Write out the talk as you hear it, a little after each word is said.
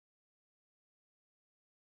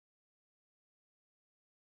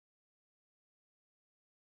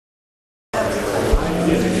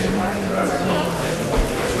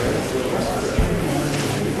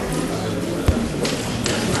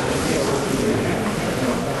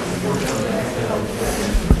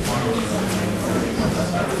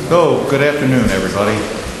So, good afternoon, everybody.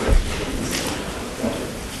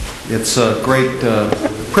 It's a great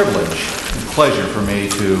privilege and pleasure for me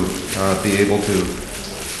to be able to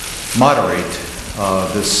moderate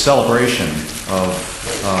this celebration of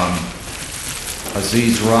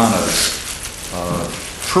Aziz Rana's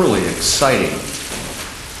truly exciting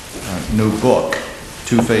new book,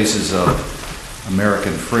 Two Faces of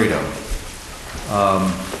American Freedom.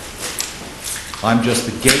 I'm just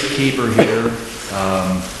the gatekeeper here.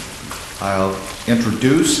 I'll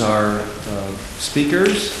introduce our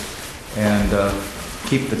speakers and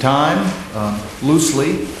keep the time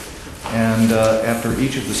loosely. And after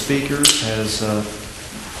each of the speakers has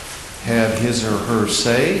had his or her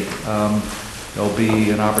say, there'll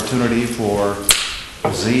be an opportunity for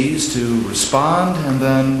Aziz to respond, and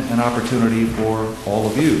then an opportunity for all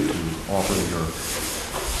of you to offer your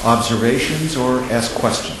observations or ask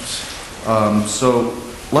questions. So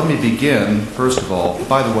let me begin, first of all.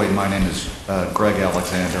 By the way, my name is Greg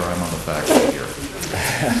Alexander. I'm on the faculty here.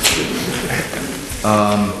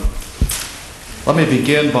 Let me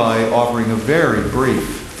begin by offering a very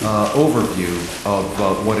brief overview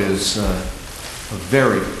of what is a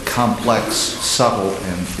very complex, subtle,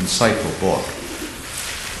 and insightful book.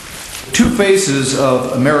 Two Faces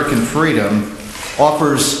of American Freedom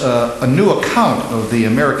offers a new account of the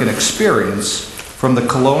American experience from the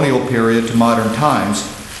colonial period to modern times,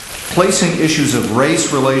 placing issues of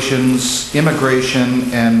race relations, immigration,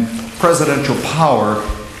 and presidential power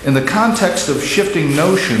in the context of shifting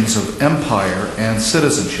notions of empire and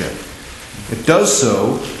citizenship. It does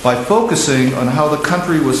so by focusing on how the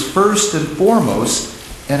country was first and foremost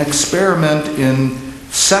an experiment in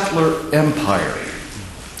settler empire,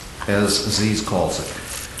 as Aziz calls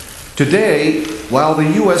it. Today, while the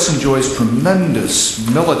U.S. enjoys tremendous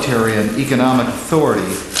military and economic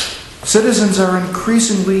authority, citizens are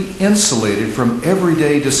increasingly insulated from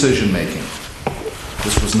everyday decision-making.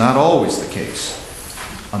 This was not always the case.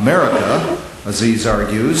 America, Aziz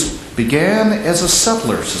argues, began as a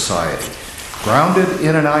settler society, grounded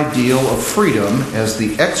in an ideal of freedom as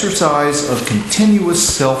the exercise of continuous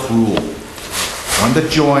self-rule, one that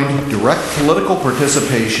joined direct political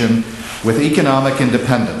participation with economic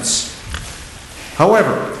independence.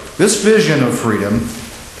 However, this vision of freedom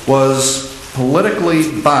was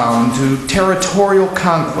politically bound to territorial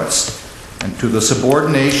conquest and to the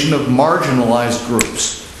subordination of marginalized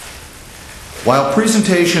groups. While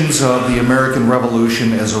presentations of the American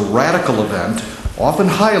Revolution as a radical event often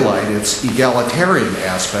highlight its egalitarian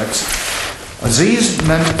aspects, Aziz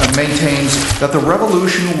maintains that the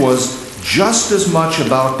revolution was just as much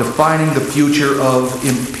about defining the future of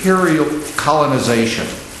imperial colonization.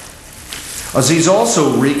 Aziz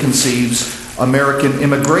also reconceives American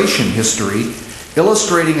immigration history,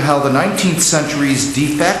 illustrating how the 19th century's de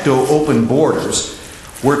facto open borders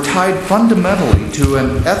were tied fundamentally to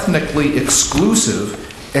an ethnically exclusive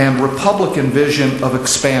and Republican vision of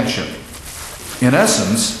expansion. In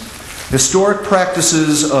essence, historic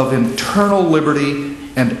practices of internal liberty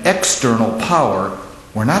and external power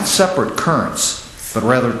were not separate currents, but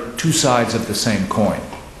rather two sides of the same coin.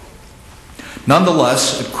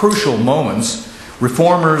 Nonetheless, at crucial moments,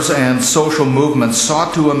 reformers and social movements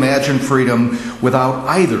sought to imagine freedom without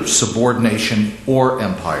either subordination or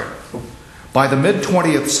empire. By the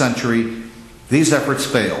mid-20th century, these efforts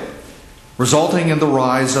failed, resulting in the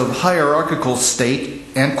rise of hierarchical state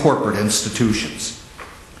and corporate institutions.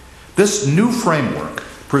 This new framework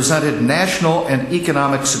presented national and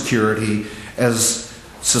economic security as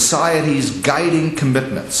society's guiding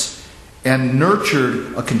commitments and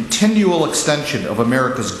nurtured a continual extension of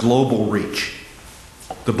America's global reach.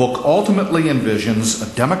 The book ultimately envisions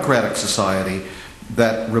a democratic society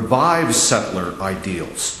that revives settler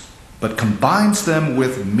ideals, but combines them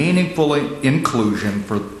with meaningful inclusion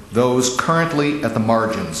for those currently at the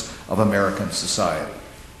margins of American society.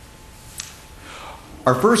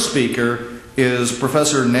 Our first speaker is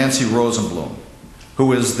Professor Nancy Rosenblum,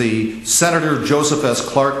 who is the Senator Joseph S.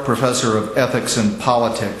 Clark Professor of Ethics and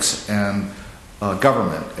Politics and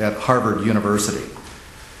Government at Harvard University.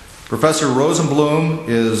 Professor Rosenblum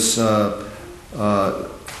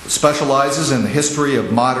specializes in the history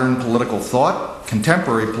of modern political thought,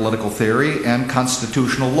 contemporary political theory, and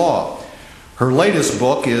constitutional law. Her latest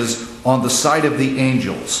book is On the Side of the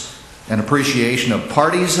Angels, an appreciation of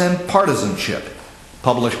parties and partisanship,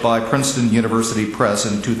 published by Princeton University Press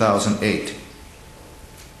in 2008.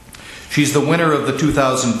 She's the winner of the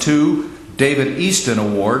 2002 David Easton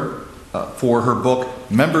Award for her book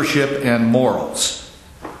Membership and Morals.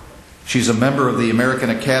 She's a member of the American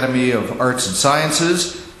Academy of Arts and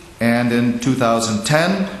Sciences, and in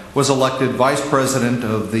 2010 was elected Vice President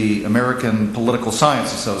of the American Political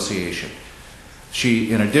Science Association.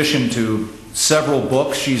 She, in addition to several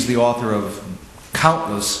books, she's the author of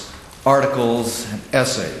countless articles and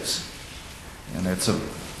essays. And it's a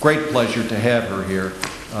great pleasure to have her here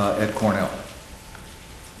at Cornell.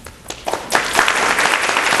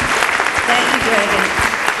 Thank you, Greg.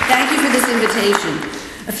 Thank you for this invitation.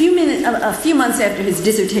 A few months after his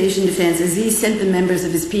dissertation defense, Aziz sent the members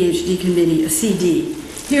of his PhD committee a CD.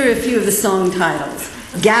 Here are a few of the song titles.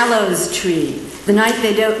 Gallows Tree, The Night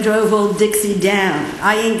They Drove Old Dixie Down,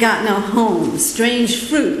 I Ain't Got No Home, Strange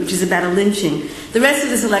Fruit, which is about a lynching. The rest of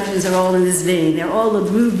the selections are all in this vein. They're all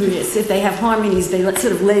lugubrious. If they have harmonies, they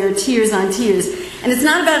sort of layer tears on tears. And it's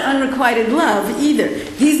not about unrequited love either.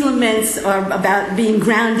 These laments are about being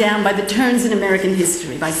ground down by the turns in American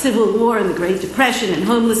history, by civil war and the Great Depression and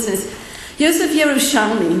homelessness. Yosef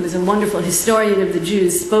Yerushalmi, who was a wonderful historian of the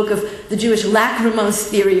Jews, spoke of the Jewish lachrymose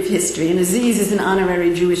theory of history, and Aziz is an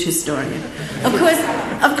honorary Jewish historian. Of course,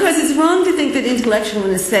 it's wrong to think that intellectual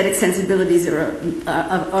and aesthetic sensibilities are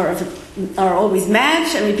always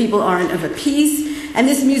matched. I mean, people aren't of a piece. And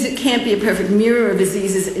this music can't be a perfect mirror of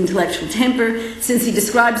Aziz's intellectual temper, since he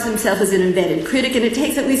describes himself as an embedded critic, and it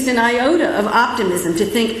takes at least an iota of optimism to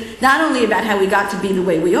think not only about how we got to be the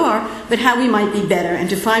way we are, but how we might be better, and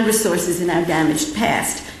to find resources in our damaged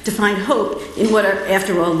past, to find hope in what are,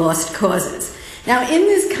 after all, lost causes. Now, in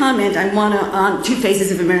this comment, I want to, on Two Faces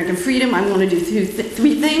of American Freedom, I want to do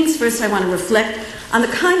three things. First, I want to reflect on the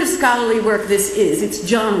kind of scholarly work this is, its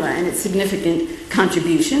genre, and its significant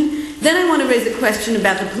contribution. Then I want to raise a question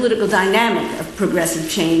about the political dynamic of progressive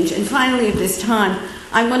change. And finally, at this time,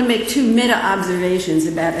 I want to make two meta-observations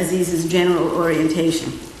about Aziz's general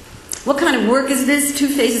orientation. What kind of work is this? Two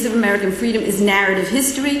Faces of American Freedom is narrative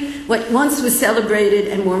history, what once was celebrated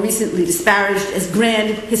and more recently disparaged as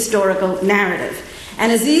grand historical narrative.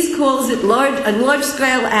 And Aziz calls it a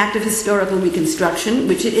large-scale act of historical reconstruction,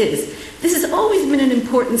 which it is. This has always been an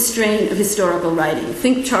important strain of historical writing.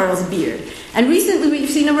 Think Charles Beard. And recently we've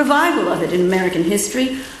seen a revival of it in American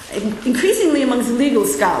history, increasingly amongst legal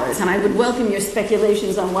scholars, and I would welcome your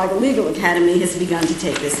speculations on why the Legal Academy has begun to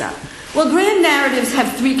take this up. Well, grand narratives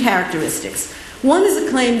have three characteristics. One is a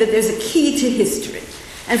claim that there's a key to history.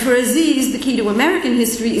 And for Aziz, the key to American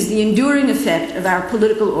history is the enduring effect of our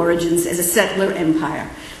political origins as a settler empire.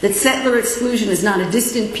 That settler exclusion is not a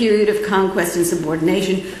distant period of conquest and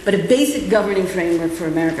subordination, but a basic governing framework for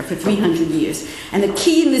America for 300 years. And the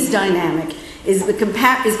key in this dynamic is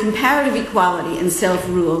comparative equality and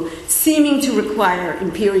self-rule, seeming to require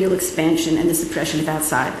imperial expansion and the suppression of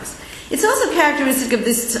outsiders. It's also characteristic of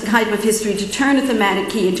this type of history to turn a thematic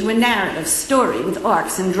key into a narrative story with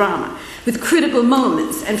arcs and drama, with critical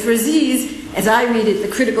moments. And for Aziz, as I read it,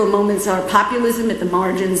 the critical moments are populism at the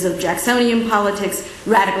margins of Jacksonian politics,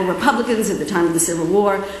 radical Republicans at the time of the Civil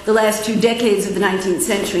War, the last 2 decades of the 19th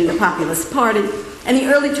century in the Populist Party, and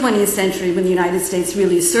the early 20th century when the United States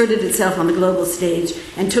really asserted itself on the global stage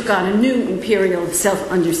and took on a new imperial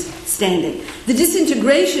self-understanding. The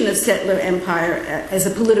disintegration of settler empire as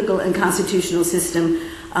a political and constitutional system,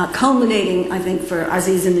 culminating, I think, for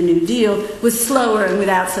Aziz in the New Deal, was slower and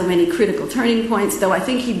without so many critical turning points, though I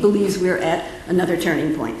think he believes we're at another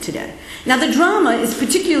turning point today. Now, the drama is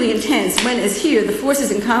particularly intense when, as here, the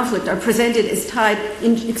forces in conflict are presented as tied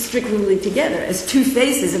inextricably together, as two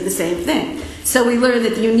faces of the same thing. So we learn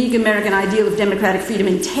that the unique American ideal of democratic freedom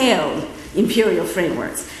entailed imperial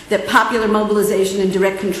frameworks, that popular mobilization and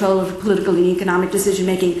direct control of political and economic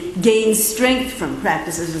decision-making gains strength from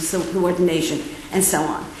practices of subordination, and so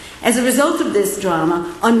on. As a result of this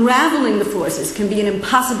drama, unraveling the forces can be an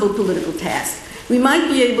impossible political task. We might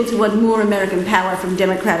be able to want more American power from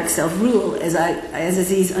democratic self-rule, as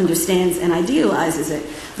Aziz understands and idealizes it,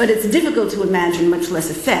 but it's difficult to imagine, much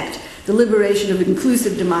less effect, the liberation of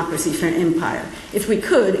inclusive democracy for an empire. If we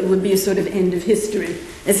could, it would be a sort of end of history,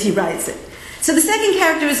 as he writes it. So the second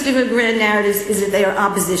characteristic of grand narratives is that they are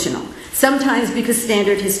oppositional, sometimes because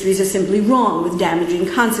standard histories are simply wrong with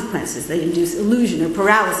damaging consequences. They induce illusion or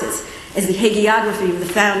paralysis, as the hagiography of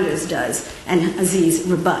the founders does, and Aziz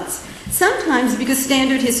rebuts. Sometimes because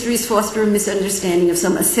standard histories foster a misunderstanding of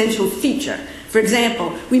some essential feature. For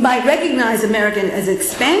example, we might recognize America as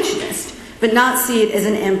expansionist, but not see it as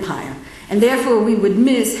an empire. And therefore we would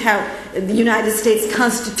miss how the United States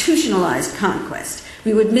constitutionalized conquest.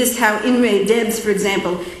 We would miss how in re debs, for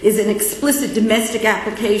example, is an explicit domestic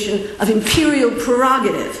application of imperial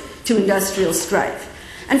prerogative to industrial strife.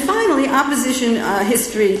 And finally, opposition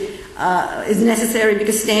history is necessary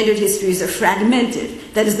because standard histories are fragmented.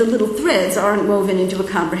 That is, the little threads aren't woven into a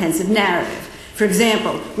comprehensive narrative. For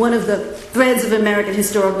example, one of the threads of American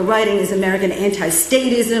historical writing is American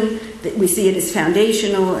anti-statism, that we see it as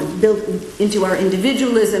foundational and built into our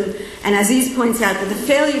individualism. And Aziz points out that the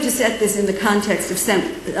failure to set this in the context of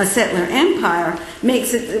a settler empire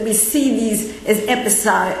makes it that we see these as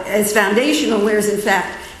episodic, as foundational, whereas in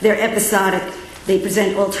fact they're episodic. They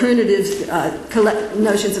present alternatives,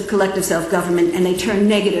 notions of collective self-government, and they turn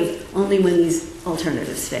negative only when these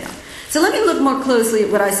alternatives fail. So let me look more closely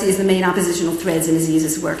at what I see as the main oppositional threads in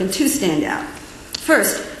Aziz's work, and two stand out.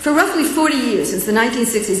 First, for roughly 40 years, since the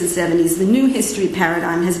 1960s and 70s, the new history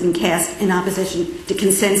paradigm has been cast in opposition to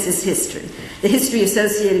consensus history, the history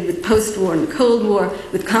associated with post-war and the Cold War,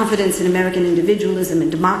 with confidence in American individualism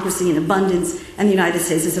and democracy and abundance, and the United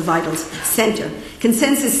States as a vital center.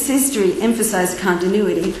 Consensus history emphasized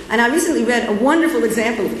continuity, and I recently read a wonderful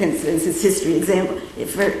example of consensus history,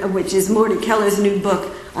 which is Morty Keller's new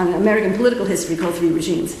book on American political history called Three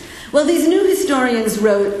Regimes. Well, these new historians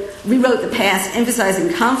rewrote the past,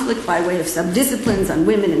 emphasizing conflict by way of subdisciplines on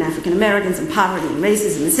women and African Americans and poverty and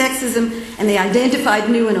racism and sexism, and they identified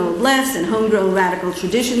new and old lefts and homegrown radical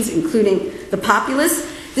traditions, including the populace.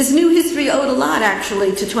 This new history owed a lot,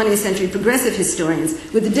 actually, to 20th century progressive historians,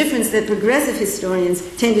 with the difference that progressive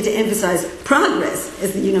historians tended to emphasize progress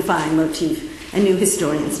as the unifying motif, and new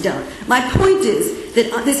historians don't. My point is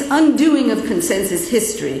that this undoing of consensus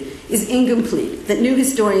history is incomplete, that new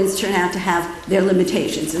historians turn out to have their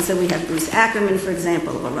limitations. And so we have Bruce Ackerman, for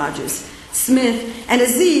example, or Rogers Smith, and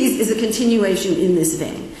Aziz is a continuation in this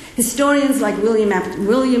vein. Historians like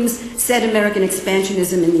Williams said American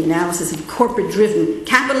expansionism in the analysis of corporate-driven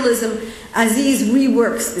capitalism. Aziz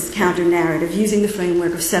reworks this counter-narrative using the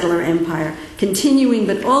framework of settler empire, continuing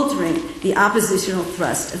but altering the oppositional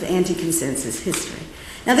thrust of anti-consensus history.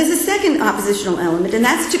 Now, there's a second oppositional element, and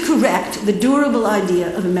that's to correct the durable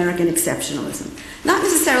idea of American exceptionalism. Not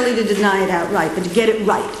necessarily to deny it outright, but to get it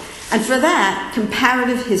right. And for that,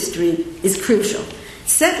 comparative history is crucial.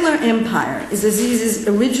 Settler empire is Aziz's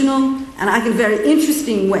original and I think very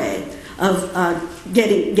interesting way of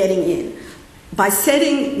getting in, by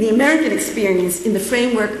setting the American experience in the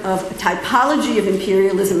framework of a typology of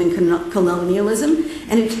imperialism and colonialism,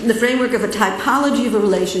 and in the framework of a typology of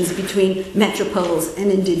relations between metropoles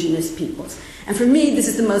and indigenous peoples. And for me, this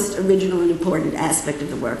is the most original and important aspect of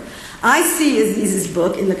the work. I see Aziz's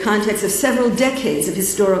book in the context of several decades of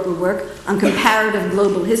historical work on comparative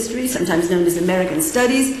global history, sometimes known as American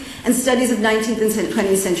studies, and studies of 19th and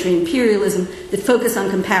 20th century imperialism that focus on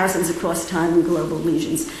comparisons across time and global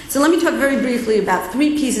regions. So let me talk very briefly about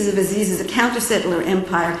three pieces of Aziz's counter-settler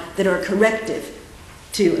empire that are corrective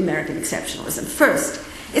to American exceptionalism. First,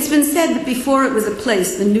 it's been said that before it was a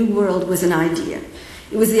place, the New World was an idea.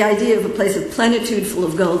 It was the idea of a place of plenitude full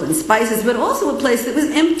of gold and spices, but also a place that was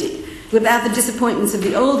empty, without the disappointments of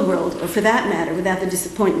the old world, or for that matter, without the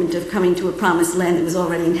disappointment of coming to a promised land that was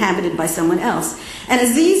already inhabited by someone else. And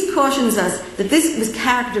Aziz cautions us that this was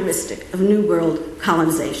characteristic of New World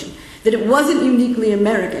colonization, that it wasn't uniquely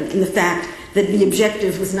American in the fact that the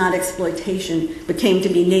objective was not exploitation, but came to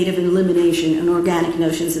be native elimination and organic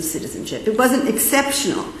notions of citizenship. It wasn't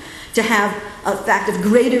exceptional to have a fact of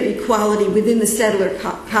greater equality within the settler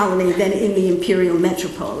colony than in the imperial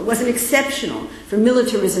metropole. It wasn't exceptional for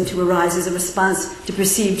militarism to arise as a response to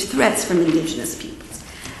perceived threats from indigenous peoples.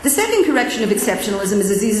 The second correction of exceptionalism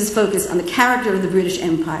is Aziz's focus on the character of the British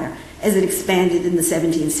Empire as it expanded in the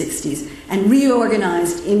 1760s and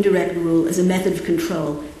reorganized indirect rule as a method of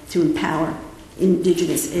control to empower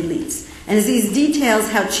indigenous elites. And Aziz details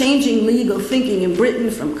how changing legal thinking in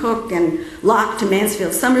Britain from Coke and Locke to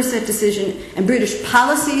Mansfield's Somerset decision and British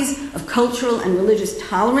policies of cultural and religious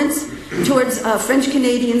tolerance towards French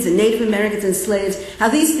Canadians and Native Americans and slaves, how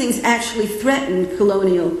these things actually threatened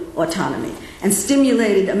colonial autonomy and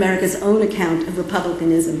stimulated America's own account of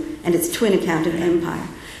republicanism and its twin account of empire.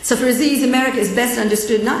 So for Aziz, America is best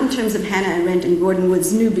understood not in terms of Hannah Arendt and Gordon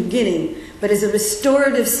Wood's New Beginning, but as a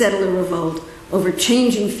restorative settler revolt over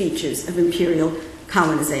changing features of imperial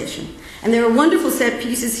colonization. And there are wonderful set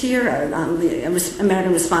pieces here on the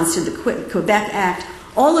American response to the Quebec Act.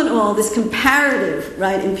 All in all, this comparative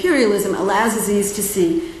imperialism allows Aziz to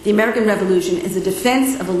see the American Revolution as a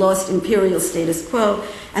defense of a lost imperial status quo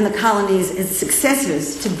and the colonies as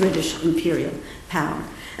successors to British imperial power.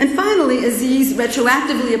 And finally, Aziz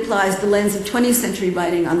retroactively applies the lens of 20th century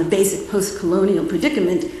writing on the basic post-colonial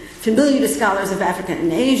predicament familiar to scholars of Africa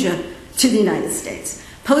and Asia to the United States.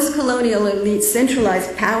 Post-colonial elites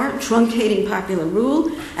centralized power, truncating popular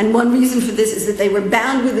rule, and one reason for this is that they were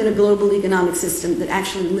bound within a global economic system that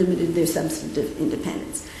actually limited their substantive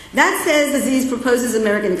independence. That says Aziz proposes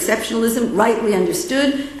American exceptionalism, rightly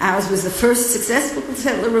understood. Ours was the first successful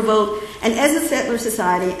settler revolt, and as a settler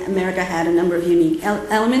society, America had a number of unique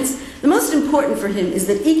elements. The most important for him is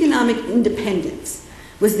that economic independence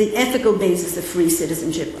was the ethical basis of free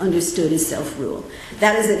citizenship, understood as self-rule.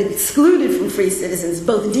 That is, it excluded from free citizens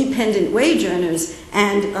both dependent wage earners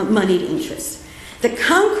and moneyed interests. The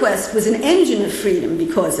conquest was an engine of freedom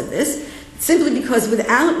because of this, simply because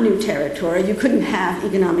without new territory, you couldn't have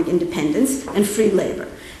economic independence and free labor.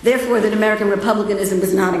 Therefore, that American republicanism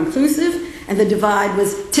was not inclusive, and the divide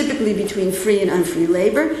was typically between free and unfree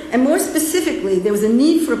labor. And more specifically, there was a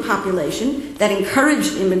need for a population that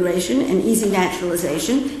encouraged immigration and easy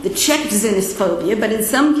naturalization, that checked xenophobia, but in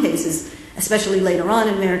some cases, especially later on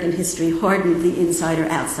in American history, hardened the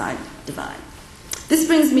inside-or-outside divide. This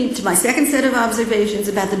brings me to my second set of observations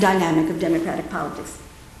about the dynamic of democratic politics.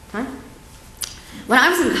 When I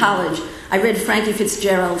was in college, I read Frankie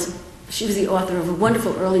Fitzgerald's, she was the author of a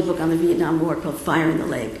wonderful early book on the Vietnam War called Fire in the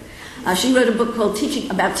Lake. She wrote a book called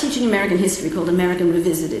about teaching American history called American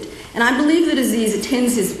Revisited. And I believe that Aziz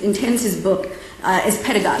intends his book as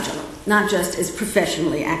pedagogical, not just as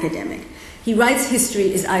professionally academic. He writes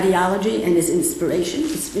history as ideology and as inspiration.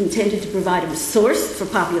 It's intended to provide a source for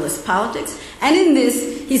populist politics. And in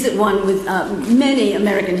this, he's at one with many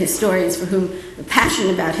American historians for whom the passion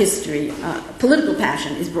about history, political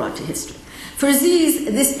passion, is brought to history. For Aziz,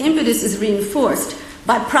 this impetus is reinforced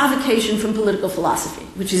by provocation from political philosophy,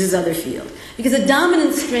 which is his other field. Because a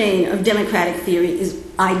dominant strain of democratic theory is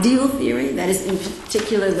ideal theory, that is in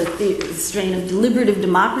particular the strain of deliberative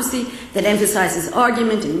democracy that emphasizes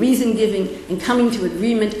argument and reason-giving and coming to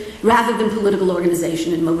agreement rather than political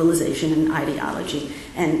organization and mobilization and ideology.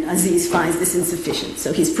 And Aziz finds this insufficient,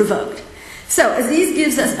 so he's provoked. So Aziz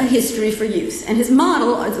gives us a history for use, and his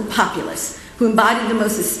model are the populists, who embodied the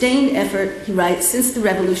most sustained effort, he writes, since the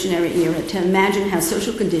revolutionary era to imagine how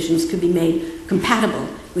social conditions could be made compatible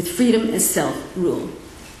with freedom as self-rule.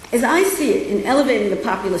 As I see it, in elevating the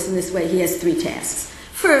populace in this way, he has three tasks.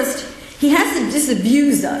 First, he has to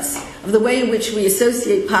disabuse us of the way in which we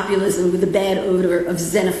associate populism with the bad odor of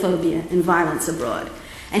xenophobia and violence abroad.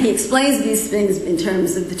 And he explains these things in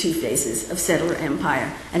terms of the two faces of settler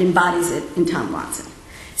empire and embodies it in Tom Watson.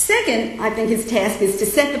 Second, I think his task is to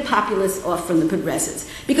set the populace off from the progressives,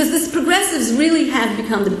 because the progressives really have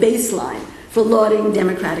become the baseline for lauding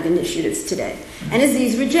democratic initiatives today. And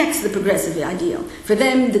Aziz rejects the progressive ideal. For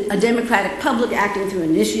them, a democratic public acting through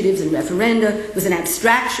initiatives and referenda was an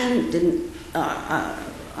abstraction, didn't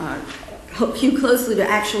hew closely to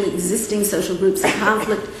actually existing social groups in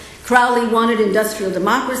conflict. Crowley wanted industrial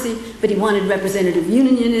democracy, but he wanted representative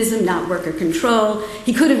unionism, not worker control.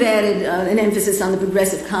 He could have added an emphasis on the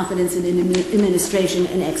progressive confidence in administration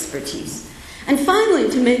and expertise. And finally,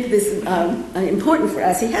 to make this important for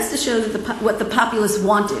us, he has to show that what the populists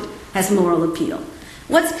wanted has moral appeal.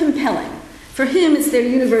 What's compelling? For him, it's their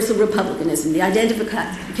universal republicanism, the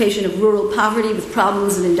identification of rural poverty with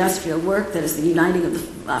problems of industrial work, that is the uniting of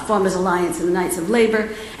the Farmers' Alliance and the Knights of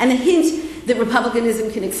Labor, and the hint that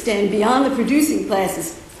republicanism can extend beyond the producing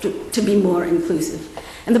classes to be more inclusive.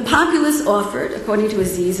 And the populists offered, according to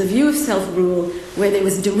Aziz, a view of self-rule where there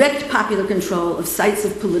was direct popular control of sites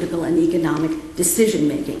of political and economic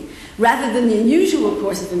decision-making, rather than the unusual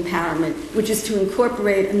course of empowerment, which is to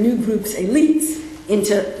incorporate a new group's elites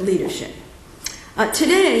into leadership.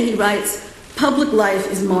 Today, he writes, public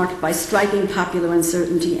life is marked by striking popular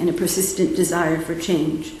uncertainty and a persistent desire for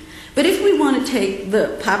change. But if we want to take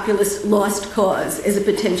the populist lost cause as a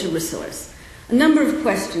potential resource, a number of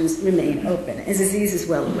questions remain open, as Aziz is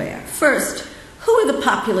well aware. First, who are the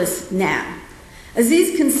populists now?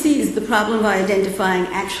 Aziz concedes the problem of identifying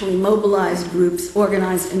actually mobilized groups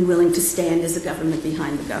organized and willing to stand as a government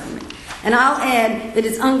behind the government. And I'll add that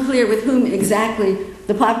it's unclear with whom exactly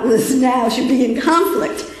the populists now should be in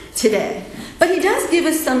conflict today. But he does give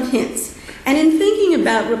us some hints. And in thinking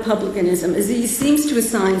about republicanism, Aziz seems to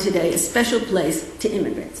assign today a special place to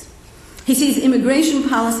immigrants. He sees immigration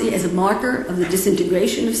policy as a marker of the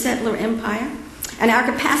disintegration of settler empire and our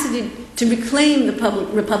capacity to reclaim the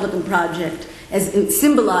Republican project as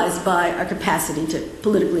symbolized by our capacity to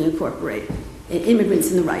politically incorporate immigrants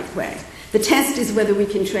in the right way. The test is whether we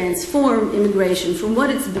can transform immigration from what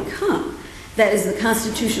it's become, that is the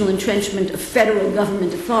constitutional entrenchment of federal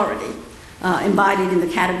government authority, embodied in the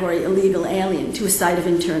category illegal alien, to a site of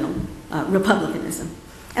internal republicanism.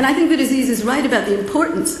 And I think that Aziz is right about the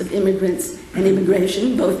importance of immigrants and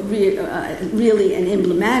immigration, both really and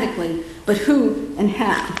emblematically, but who and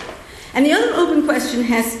how. And the other open question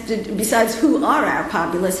has to, besides who are our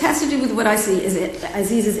populists, has to do with what I see as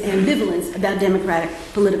Aziz's ambivalence about democratic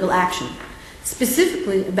political action.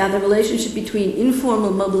 specifically about the relationship between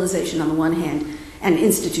informal mobilization on the one hand and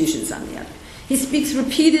institutions on the other. He speaks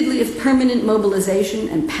repeatedly of permanent mobilization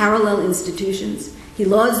and parallel institutions. He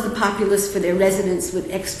lauds the populace for their residence with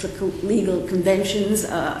extra-legal conventions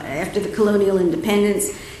after the colonial independence.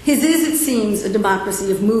 His is, it seems, a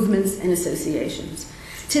democracy of movements and associations.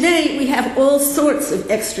 Today, we have all sorts of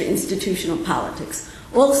extra-institutional politics,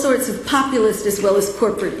 all sorts of populist as well as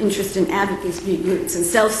corporate interest and advocacy groups and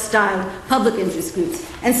self-styled public interest groups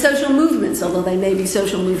and social movements, although they may be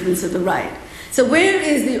social movements of the right. So where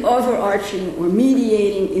is the overarching or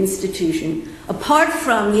mediating institution, apart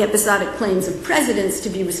from the episodic claims of presidents to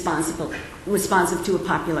be responsive to a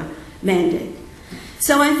popular mandate?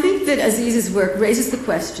 So I think that Aziz's work raises the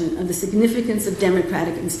question of the significance of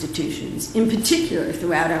democratic institutions, in particular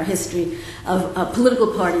throughout our history of political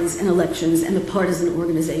parties and elections and the partisan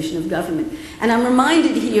organization of government. And I'm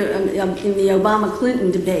reminded here in the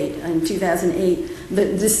Obama-Clinton debate in 2008,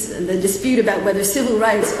 the dispute about whether civil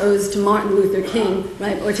rights owes to Martin Luther King,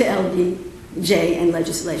 right, or to LBJ and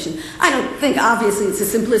legislation. I don't think, obviously, it's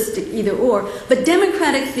a simplistic either or, but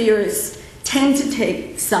democratic theorists tend to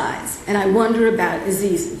take sides, and I wonder about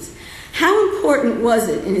Aziz's. How important was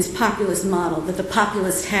it in his populist model that the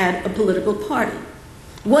populists had a political party?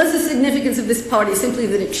 Was the significance of this party simply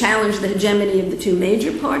that it challenged the hegemony of the two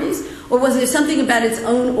major parties, or was there something about its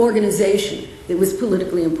own organization that was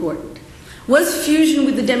politically important? Was fusion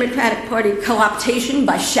with the Democratic Party co-optation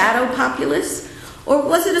by shadow populists, or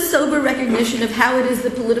was it a sober recognition of how it is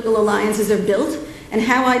that political alliances are built and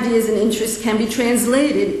how ideas and interests can be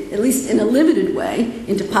translated, at least in a limited way,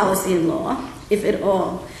 into policy and law, if at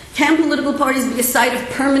all? Can political parties be a site of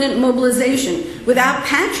permanent mobilization without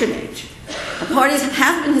patronage? Parties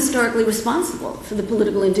have been historically responsible for the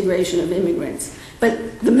political integration of immigrants,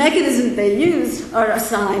 but the mechanisms they use are a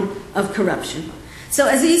sign of corruption. So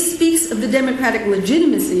Aziz speaks of the democratic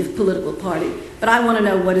legitimacy of political party, but I want to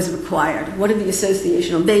know what is required. What are the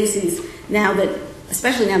associational bases now that,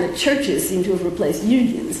 especially now that churches seem to have replaced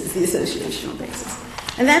unions as the associational basis?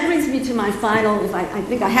 And that brings me to my final, if I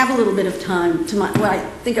think I have a little bit of time, to what I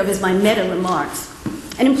think of as my meta remarks.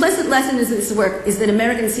 An implicit lesson in this work is that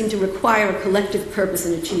Americans seem to require a collective purpose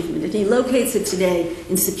and achievement, and he locates it today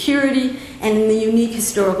in security and in the unique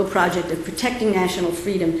historical project of protecting national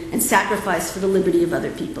freedom and sacrifice for the liberty of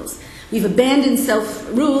other peoples. We've abandoned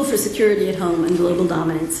self-rule for security at home and global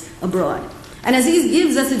dominance abroad. And Aziz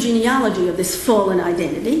gives us a genealogy of this fallen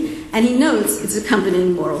identity, and he notes its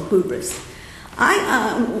accompanying moral hubris.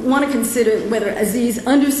 I want to consider whether Aziz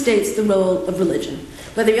understates the role of religion,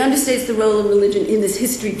 whether he understates the role of religion in this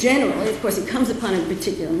history generally. Of course, he comes upon in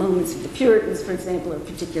particular moments of the Puritans, for example, or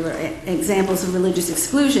particular examples of religious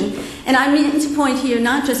exclusion. And I mean to point here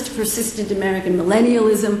not just to persistent American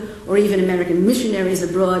millennialism or even American missionaries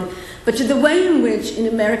abroad, but to the way in which in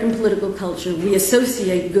American political culture we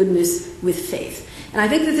associate goodness with faith. And I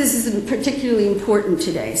think that this is particularly important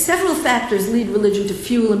today. Several factors lead religion to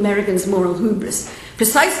fuel Americans' moral hubris,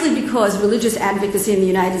 precisely because religious advocacy in the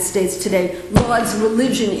United States today lauds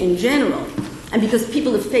religion in general. And because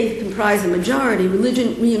people of faith comprise a majority,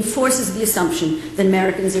 religion reinforces the assumption that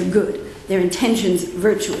Americans are good, their intentions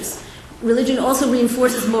virtuous. Religion also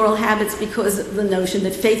reinforces moral habits because of the notion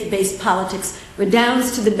that faith-based politics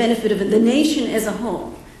redounds to the benefit of the nation as a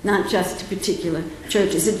whole, not just to particular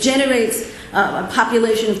churches. It generates a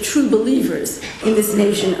population of true believers in this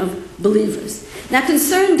nation of believers. Now,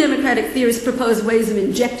 concerned democratic theorists propose ways of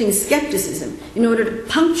injecting skepticism in order to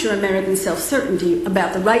puncture American self-certainty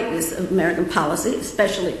about the rightness of American policy,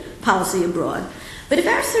 especially policy abroad. But if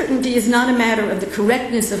our certainty is not a matter of the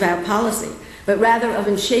correctness of our policy, but rather of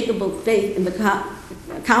unshakable faith in the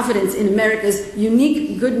confidence in America's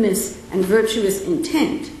unique goodness and virtuous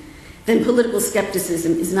intent, then political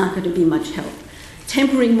skepticism is not going to be much help.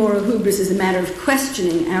 Tempering moral hubris is a matter of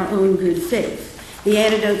questioning our own good faith. The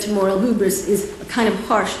antidote to moral hubris is a kind of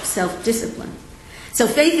harsh self-discipline. So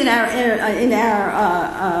faith in our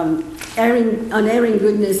unerring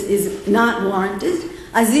goodness is not warranted.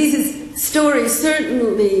 Aziz's story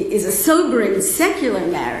certainly is a sobering secular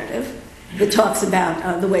narrative that talks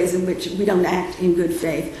about the ways in which we don't act in good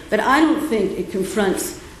faith, but I don't think it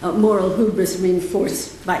confronts moral hubris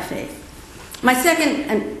reinforced by faith. My second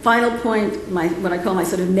and final point, what I call my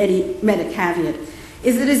sort of meta caveat,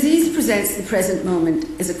 is that Aziz presents the present moment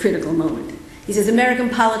as a critical moment. He says American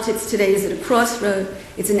politics today is at a crossroad.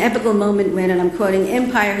 It's an epical moment when, and I'm quoting,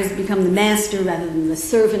 empire has become the master rather than the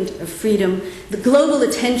servant of freedom. The global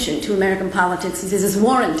attention to American politics, he says, is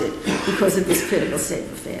warranted because of this critical state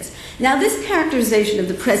of affairs. Now, this characterization of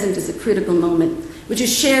the present as a critical moment, which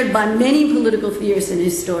is shared by many political theorists and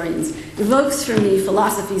historians, evokes for me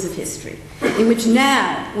philosophies of history. in which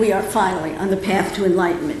now we are finally on the path to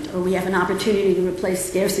enlightenment, or we have an opportunity to replace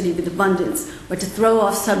scarcity with abundance, or to throw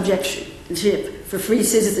off subjectship for free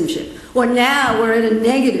citizenship, or now we're at a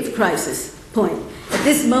negative crisis point. At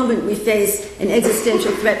this moment, we face an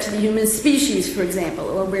existential threat to the human species, for example,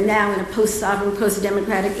 or we're now in a post-sovereign,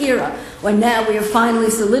 post-democratic era, or now we are finally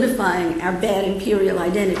solidifying our bad imperial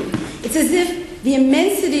identity. It's as if the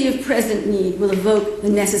immensity of present need will evoke the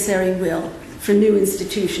necessary will for new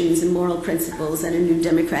institutions and moral principles and a new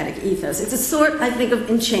democratic ethos. It's a sort, I think, of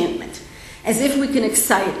enchantment, as if we can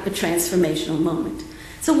excite a transformational moment.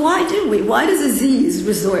 So why do we? Why does Aziz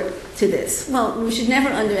resort to this? Well, we should never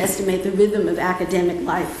underestimate the rhythm of academic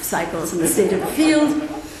life cycles and the state of the field,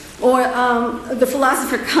 or the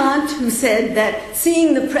philosopher Kant, who said that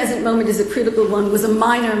seeing the present moment as a critical one was a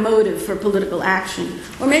minor motive for political action,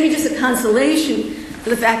 or maybe just a consolation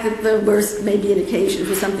for the fact that the worst may be an occasion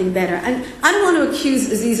for something better. And I don't want to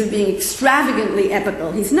accuse Aziz of being extravagantly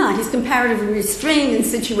epical. He's not. He's comparatively restrained in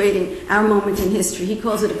situating our moment in history. He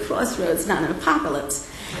calls it a crossroads, not an apocalypse.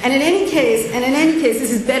 And in any case,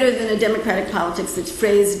 this is better than a democratic politics that's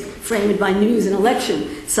framed by news and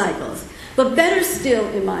election cycles. But better still,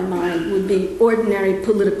 in my mind, would be ordinary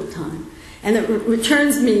political time. And that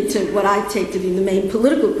returns me to what I take to be the main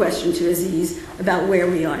political question to Aziz about where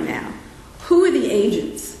we are now. Who are the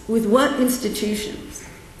agents, with what institutions,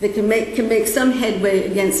 that can make some headway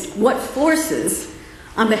against what forces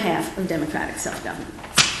on behalf of democratic self-government?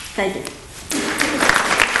 Thank you.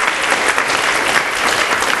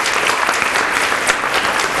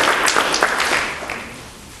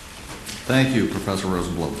 Thank you, Professor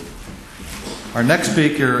Rosenblum. Our next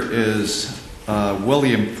speaker is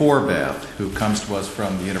William Forbath, who comes to us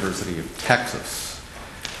from the University of Texas,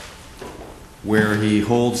 where he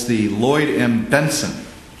holds the Lloyd M. Bentsen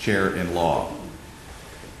Chair in Law.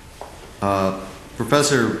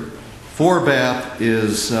 Professor Forbath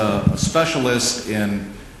is a specialist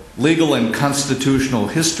in legal and constitutional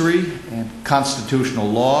history and constitutional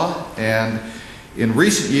law, and in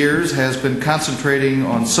recent years has been concentrating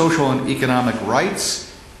on social and economic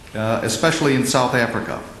rights, especially in South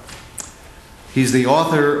Africa. He's the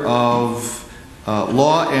author of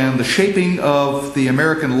Law and the Shaping of the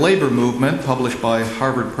American Labor Movement, published by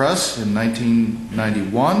Harvard Press in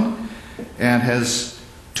 1991, and has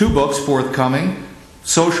two books forthcoming,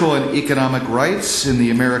 Social and Economic Rights in the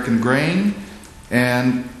American Grain,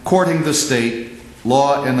 and Courting the State,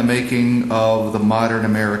 Law and the Making of the Modern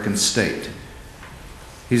American State.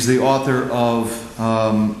 He's the author of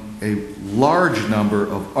a large number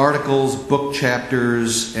of articles, book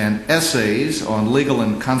chapters, and essays on legal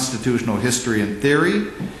and constitutional history and theory,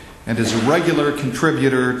 and is a regular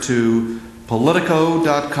contributor to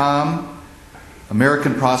Politico.com,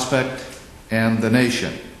 American Prospect, and The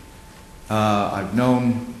Nation. I've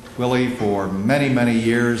known Willie for many, many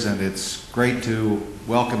years, and it's great to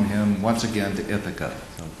welcome him once again to Ithaca.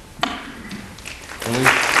 So, Willie?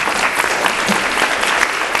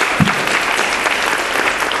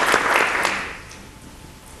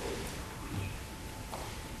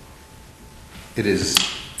 It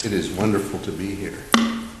is wonderful to be here.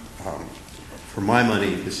 For my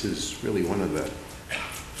money, this is really one of the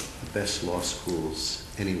best law schools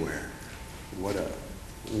anywhere. What a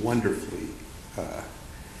wonderfully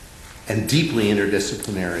and deeply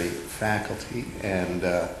interdisciplinary faculty, and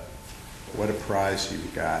what a prize you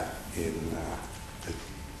got in.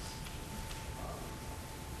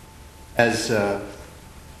 As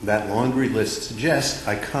that laundry list suggests,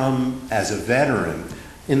 I come as a veteran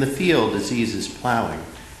in the field Aziz is plowing,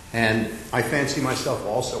 and I fancy myself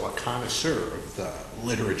also a connoisseur of the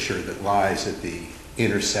literature that lies at the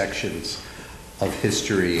intersections of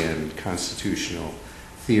history and constitutional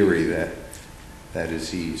theory that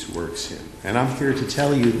Aziz works in. And I'm here to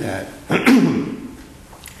tell you that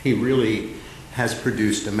he really has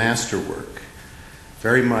produced a masterwork,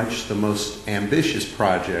 very much the most ambitious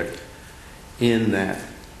project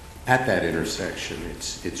at that intersection.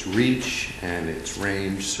 Its reach and its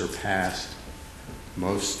range surpassed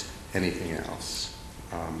most anything else.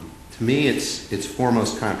 To me, its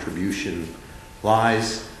foremost contribution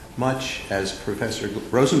lies, much as Professor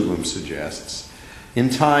Rosenblum suggests, in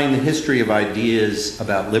tying the history of ideas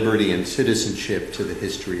about liberty and citizenship to the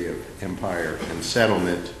history of empire and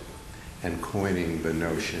settlement, and coining the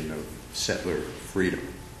notion of settler freedom.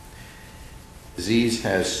 Aziz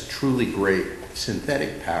has truly great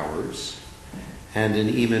synthetic powers and an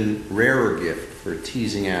even rarer gift for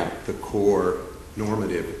teasing out the core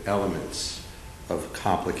normative elements of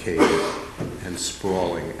complicated and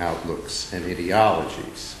sprawling outlooks and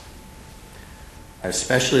ideologies. I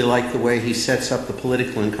especially like the way he sets up the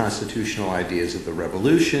political and constitutional ideas of the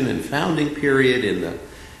Revolution and founding period in the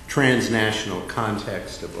transnational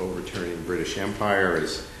context of overturning the British Empire,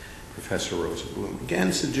 as Professor Rosenblum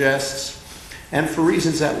again suggests. And for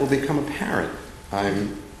reasons that will become apparent, I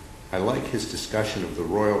like his discussion of the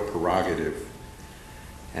royal prerogative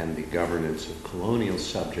and the governance of colonial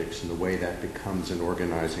subjects and the way that becomes an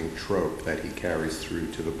organizing trope that he carries through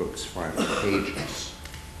to the book's final pages.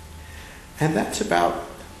 And that's about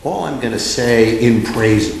all I'm going to say in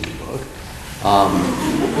praise of the book.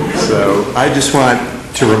 So I just want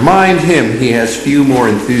to remind him he has few more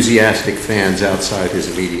enthusiastic fans outside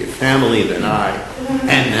his immediate family than I,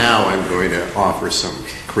 and now I'm going to offer some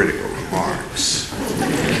critical remarks.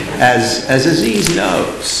 As Aziz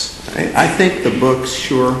knows, I think the book's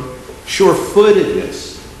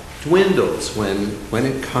sure-footedness dwindles when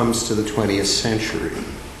it comes to the 20th century.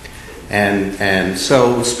 And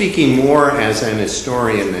so, speaking more as an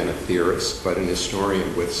historian than a theorist, but an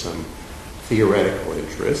historian with some theoretical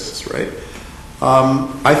interests, right?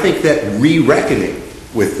 I think that re-reckoning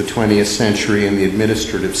with the 20th century and the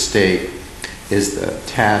administrative state is the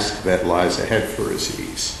task that lies ahead for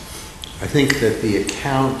Aziz. I think that the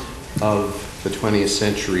account of the 20th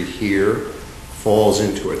century here falls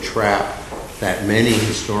into a trap that many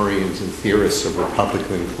historians and theorists of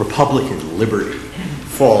Republican liberty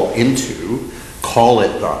fall into. Call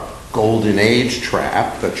it the Golden Age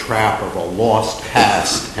trap, the trap of a lost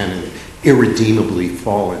past and an irredeemably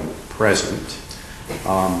fallen present.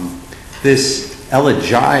 This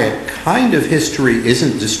elegiac kind of history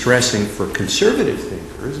isn't distressing for conservative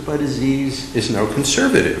thinkers, but Aziz is no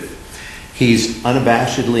conservative. He's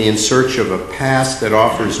unabashedly in search of a past that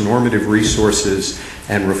offers normative resources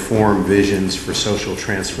and reform visions for social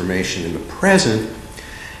transformation in the present.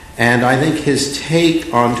 And I think his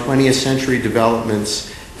take on 20th century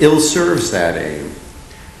developments ill serves that aim.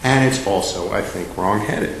 And it's also, I think,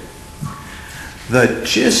 wrong-headed. The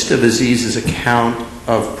gist of Aziz's account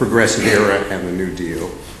of Progressive Era and the New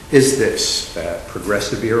Deal is this, that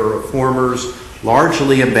Progressive Era reformers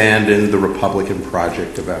largely abandoned the Republican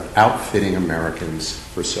project of outfitting Americans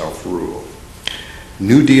for self-rule.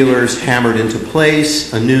 New Dealers hammered into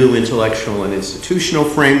place a new intellectual and institutional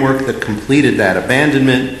framework that completed that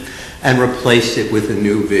abandonment and replaced it with a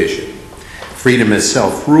new vision. Freedom as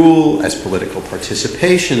self-rule, as political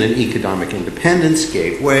participation, and economic independence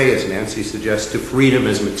gave way, as Nancy suggests, to freedom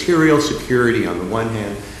as material security on the one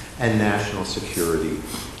hand and national security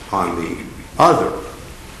on the other.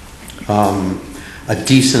 A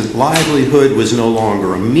decent livelihood was no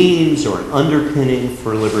longer a means or an underpinning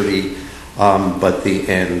for liberty, but the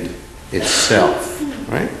end itself,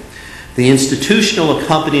 right? The institutional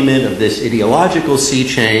accompaniment of this ideological sea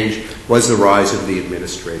change was the rise of the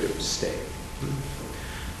administrative state.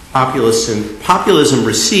 Populism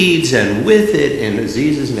recedes, and with it, in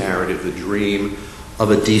Aziz's narrative, the dream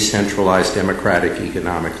of a decentralized democratic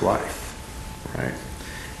economic life, right?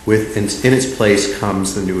 In its place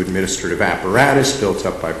comes the new administrative apparatus built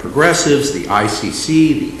up by progressives, the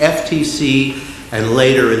ICC, the FTC, and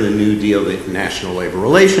later in the New Deal, the National Labor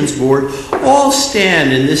Relations Board, all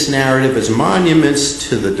stand in this narrative as monuments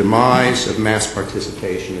to the demise of mass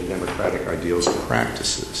participation in democratic ideals and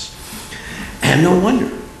practices. And no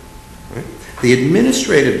wonder, right? The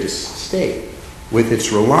administrative state, with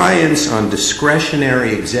its reliance on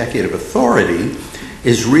discretionary executive authority,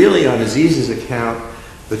 is really, on Aziz's account,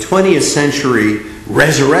 the 20th century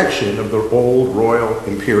resurrection of the old royal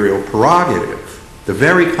imperial prerogative, the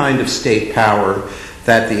very kind of state power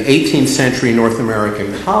that the 18th century North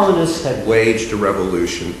American colonists had waged a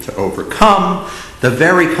revolution to overcome, the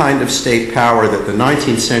very kind of state power that the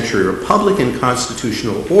 19th century Republican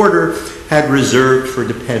constitutional order had reserved for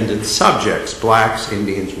dependent subjects, blacks,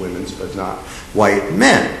 Indians, women, but not white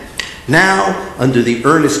men. Now, under the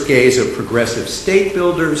earnest gaze of progressive state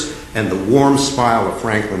builders and the warm smile of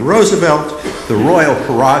Franklin Roosevelt, the royal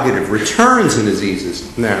prerogative returns in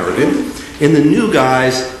Aziz's narrative in the new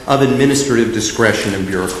guise of administrative discretion and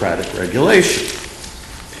bureaucratic regulation.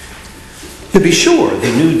 To be sure,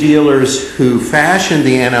 the New Dealers who fashioned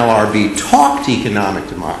the NLRB talked economic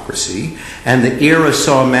democracy, and the era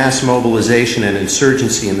saw mass mobilization and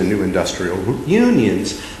insurgency in the new industrial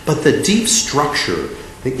unions, but the deep structure,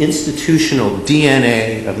 the institutional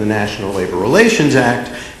DNA of the National Labor Relations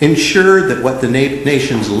Act ensured that what the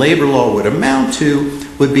nation's labor law would amount to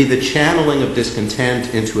would be the channeling of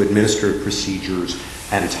discontent into administrative procedures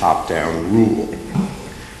and top-down rule.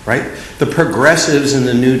 Right? The progressives and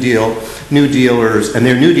the New Dealers and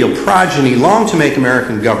their New Deal progeny longed to make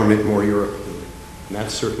American government more European. And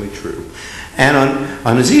that's certainly true. And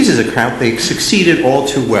on Aziz's account, they succeeded all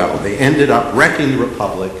too well. They ended up wrecking the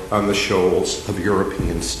Republic on the shoals of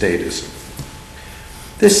European statism.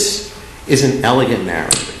 This is an elegant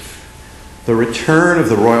narrative. The return of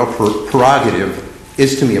the royal prerogative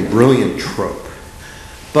is to me a brilliant trope.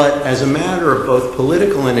 But as a matter of both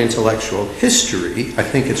political and intellectual history, I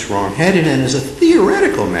think it's wrong-headed, and as a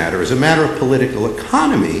theoretical matter, as a matter of political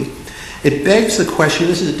economy, it begs the question,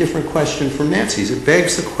 this is a different question from Nancy's, it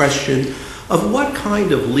begs the question of what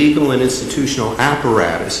kind of legal and institutional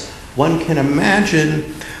apparatus one can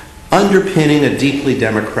imagine underpinning a deeply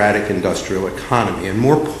democratic industrial economy. And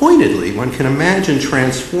more pointedly, one can imagine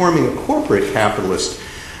transforming a corporate capitalist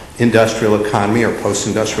industrial economy or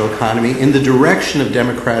post-industrial economy in the direction of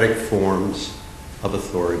democratic forms of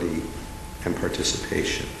authority and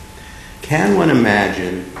participation. Can one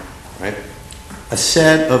imagine, right, a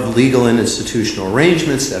set of legal and institutional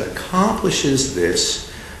arrangements that accomplishes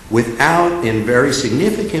this without, in very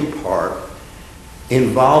significant part,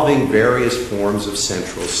 involving various forms of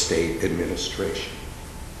central state administration?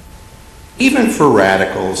 Even for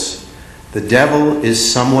radicals, the devil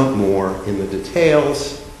is somewhat more in the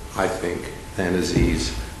details, I think, than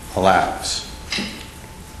Aziz allows.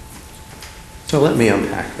 So let me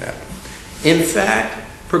unpack that. In fact,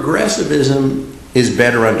 progressivism is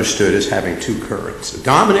better understood as having two currents. The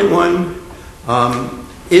dominant one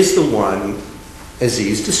is the one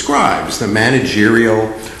Aziz describes, the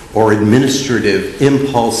managerial or administrative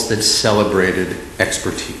impulse that celebrated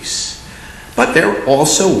expertise. But there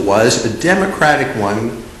also was a democratic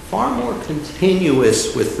one, far more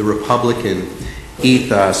continuous with the Republican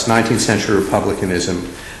ethos, 19th century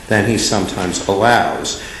republicanism, than he sometimes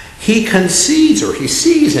allows. He concedes, or he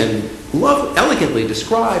sees and elegantly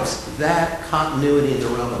describes that continuity in the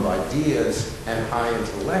realm of ideas and high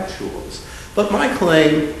intellectuals. But my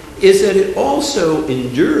claim is that it also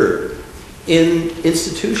endured in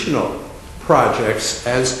institutional projects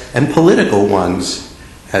and political ones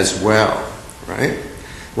as well, right?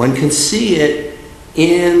 One can see it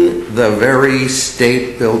in the very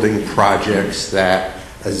state-building projects that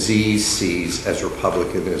Aziz sees as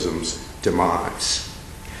republicanism's demise.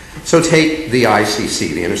 So take the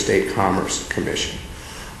ICC, the Interstate Commerce Commission.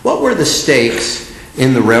 What were the stakes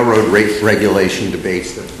in the railroad rate regulation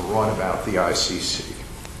debates that brought about the ICC?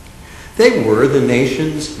 They were the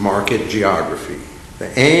nation's market geography.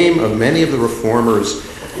 The aim of many of the reformers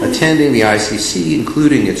attending the ICC,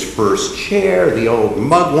 including its first chair, the old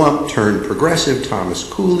mugwump turned progressive Thomas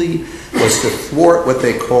Cooley, was to thwart what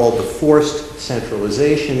they called the forced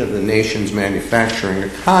centralization of the nation's manufacturing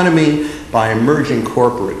economy by emerging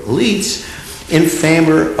corporate elites in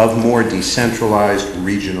favor of more decentralized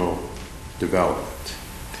regional development.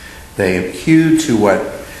 They hewed to what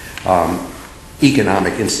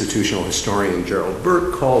economic institutional historian Gerald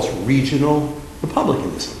Burt calls regional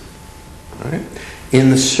republicanism, right? In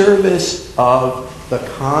the service of the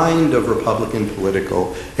kind of Republican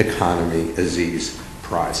political economy Aziz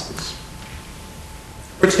prizes.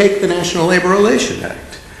 Or take the National Labor Relations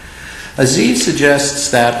Act. Aziz suggests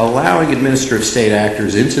that allowing administrative state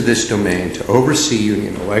actors into this domain to oversee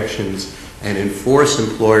union elections and enforce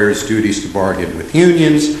employers' duties to bargain with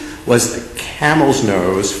unions was the camel's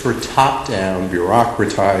nose for top-down,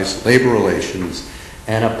 bureaucratized labor relations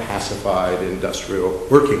and a pacified industrial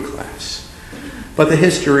working class. But the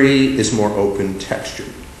history is more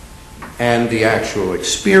open-textured, and the actual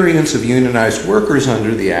experience of unionized workers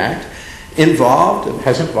under the Act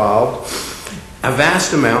has involved a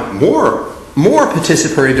vast amount more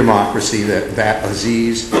participatory democracy that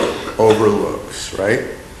Aziz overlooks, right?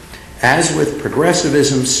 As with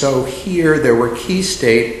progressivism, so here there were key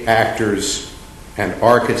state actors and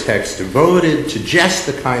architects devoted to just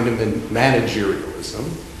the kind of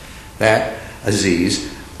managerialism that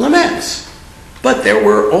Aziz laments. But there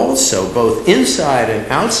were also, both inside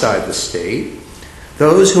and outside the state,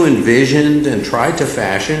 those who envisioned and tried to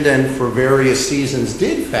fashion, and for various seasons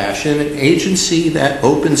did fashion, an agency that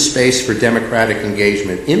opened space for democratic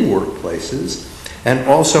engagement in workplaces and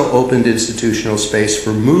also opened institutional space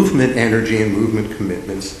for movement energy and movement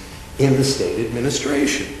commitments in the state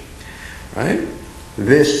administration, right?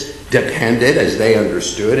 This depended, as they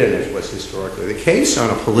understood, and as was historically the case, on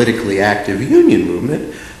a politically active union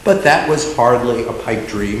movement, but that was hardly a pipe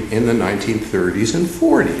dream in the 1930s and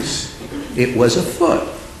 40s. It was afoot.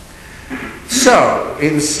 So,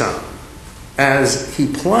 in sum, as he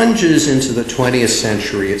plunges into the 20th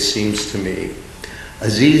century, it seems to me,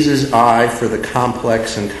 Aziz's eye for the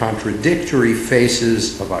complex and contradictory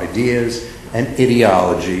faces of ideas and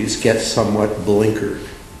ideologies gets somewhat blinkered.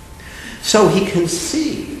 So he can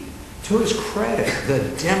see, to his credit, the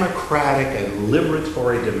democratic and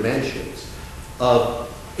liberatory dimensions of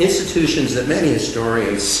institutions that many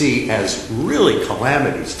historians see as really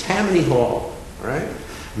calamities. Tammany Hall, right?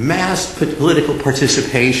 Mass political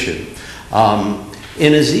participation.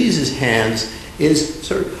 In Aziz's hands is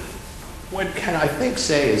sort of, what can I think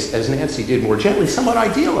say, as Nancy did more gently, somewhat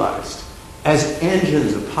idealized as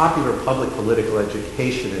engines of popular public political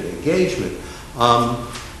education and engagement.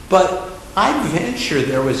 But I venture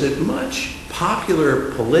there was as much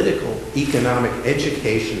popular political, economic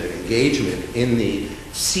education and engagement in the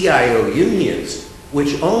CIO unions,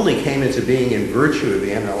 which only came into being in virtue of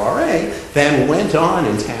the NLRA, than went on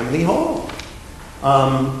in Tammany Hall.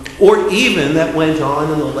 Or even that went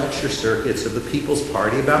on in the lecture circuits of the People's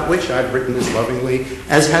Party, about which I've written as lovingly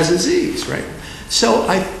as has Aziz, right? So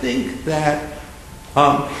I think that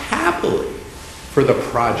happily for the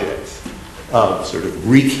project of sort of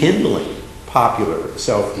rekindling popular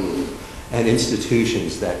self-rule and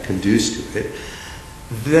institutions that conduce to it,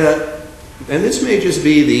 and this may just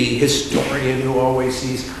be the historian who always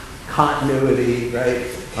sees continuity, right,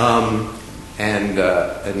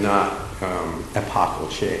 and not epochal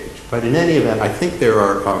change. But in any event, I think there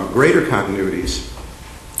are greater continuities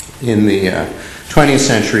in the 20th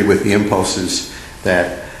century with the impulses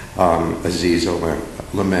that Aziz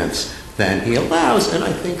laments than he allows, and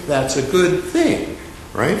I think that's a good thing,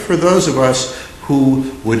 right? For those of us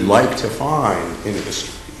who would like to find in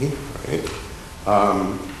history, right,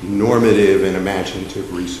 normative and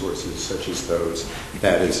imaginative resources such as those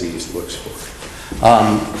that Aziz looks for.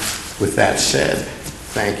 With that said,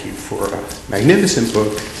 thank you for a magnificent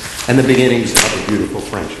book and the beginnings of a beautiful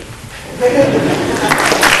friendship.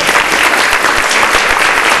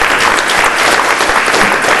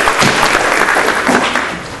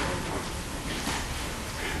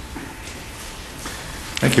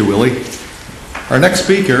 Thank you, Willie. Our next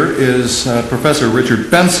speaker is Professor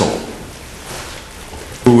Richard Bensel,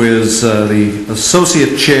 who is the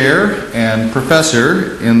Associate Chair and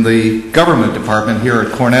Professor in the Government Department here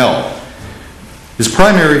at Cornell. His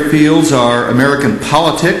primary fields are American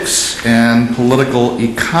politics and political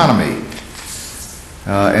economy,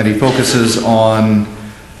 and he focuses on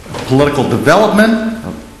political development,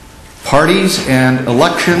 parties and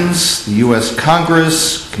elections, the U.S.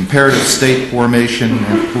 Congress, comparative state formation,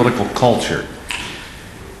 and political culture.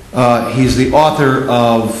 He's the author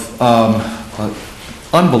of an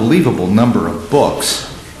unbelievable number of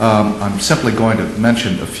books. I'm simply going to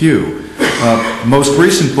mention a few. Most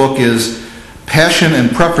recent book is Passion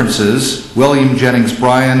and Preferences, William Jennings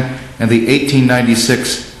Bryan and the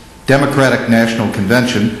 1896 Democratic National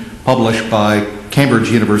Convention, published by Cambridge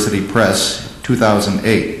University Press,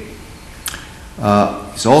 2008.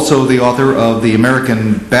 He's also the author of The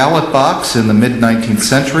American Ballot Box in the Mid-19th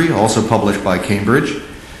Century, also published by Cambridge,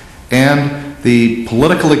 and The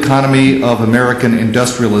Political Economy of American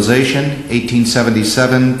Industrialization,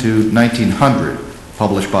 1877 to 1900,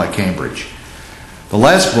 published by Cambridge. The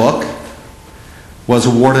last book was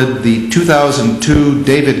awarded the 2002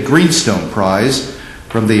 David Greenstone Prize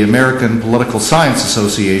from the American Political Science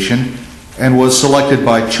Association and was selected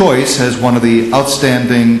by Choice as one of the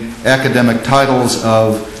outstanding academic titles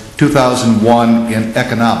of 2001 in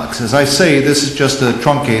economics. As I say, this is just a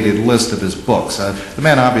truncated list of his books. The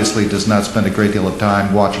man obviously does not spend a great deal of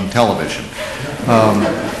time watching television.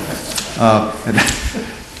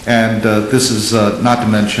 And this is not to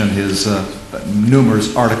mention his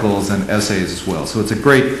numerous articles and essays as well. So it's a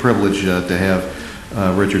great privilege to have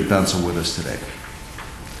Richard Bensel with us today.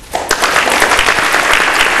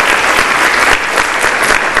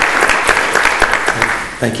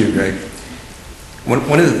 Thank you, Greg.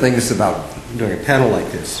 One of the things about doing a panel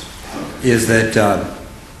like this is that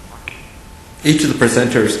each of the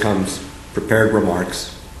presenters comes prepared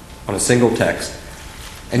remarks on a single text,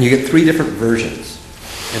 and you get three different versions.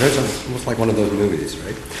 And it's almost like one of those movies,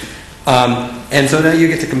 right? And so now you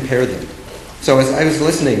get to compare them. So as I was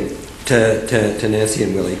listening to Nancy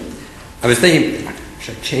and Willie, I was thinking,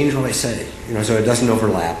 should I change what I say, so it doesn't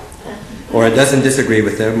overlap, or it doesn't disagree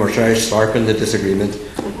with them, or should I sharpen the disagreement?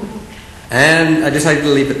 And I decided to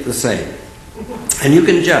leave it the same. And you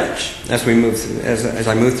can judge as we move through, as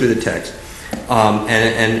I move through the text,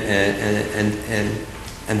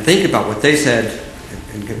 and think about what they said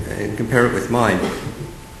and compare it with mine.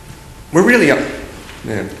 We're really not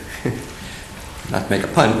to make a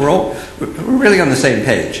pun, we're really on the same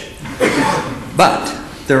page. But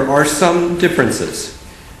there are some differences.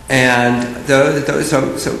 And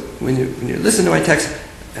so when you listen to my text,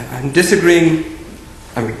 I'm agreeing,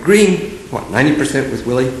 90% with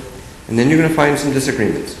Willie, and then you're going to find some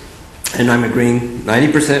disagreements. And I'm agreeing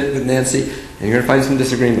 90% with Nancy, and you're going to find some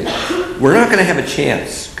disagreement. We're not going to have a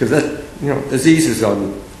chance, because Aziz is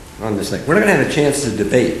on on this thing. We're not going to have a chance to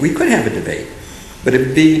debate. We could have a debate, but it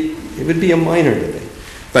would be a minor debate.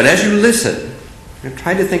 But as you listen, and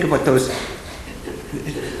try to think of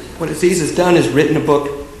what Aziz has done is written a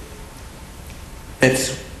book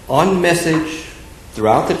that's on message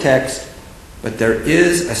throughout the text, but there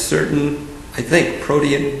is a certain, I think,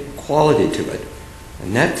 protean quality to it.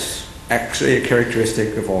 And that's actually a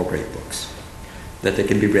characteristic of all great books, that they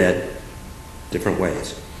can be read different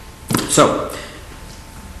ways. So,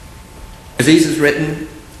 Aziz has written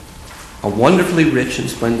a wonderfully rich and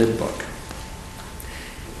splendid book.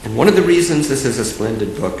 And one of the reasons this is a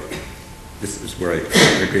splendid book, this is where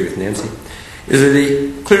I agree with Nancy, is that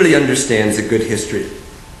he clearly understands that good history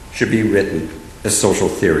should be written as social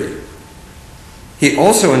theory. He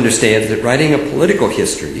also understands that writing a political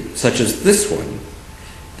history, such as this one,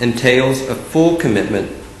 entails a full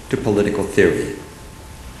commitment to political theory.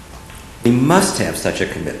 We must have such a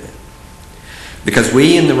commitment, because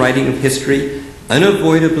we, in the writing of history,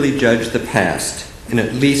 unavoidably judge the past in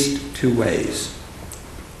at least two ways.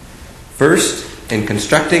 First, in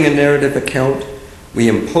constructing a narrative account, we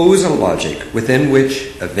impose a logic within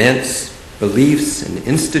which events, beliefs, and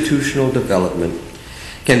institutional development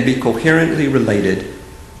can be coherently related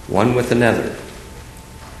one with another.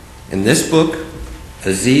 In this book,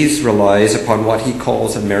 Aziz relies upon what he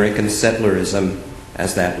calls American settlerism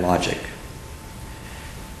as that logic.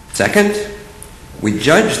 Second, we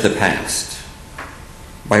judge the past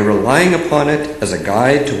by relying upon it as a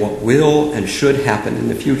guide to what will and should happen in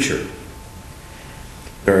the future.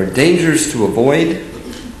 There are dangers to avoid,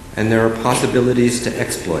 and there are possibilities to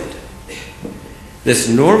exploit. This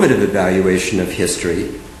normative evaluation of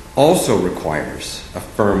history also requires a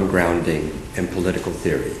firm grounding in political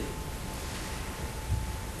theory.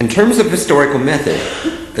 In terms of historical method,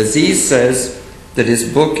 Aziz says that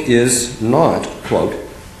his book is not, quote,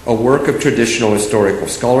 a work of traditional historical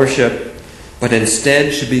scholarship, but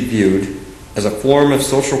instead should be viewed as a form of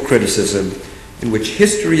social criticism in which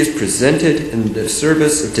history is presented in the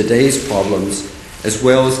service of today's problems as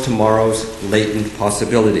well as tomorrow's latent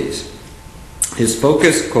possibilities. His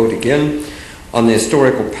focus, quote again, on the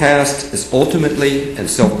historical past is ultimately and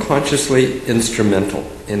self-consciously instrumental,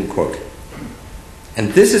 end quote. And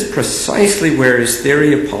this is precisely where his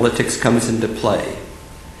theory of politics comes into play,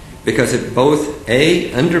 because it both A,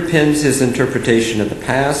 underpins his interpretation of the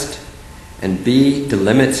past, and B,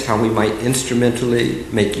 delimits how we might instrumentally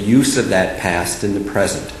make use of that past in the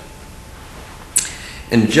present.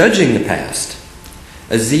 In judging the past,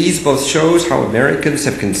 Aziz both shows how Americans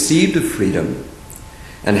have conceived of freedom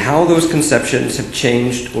and how those conceptions have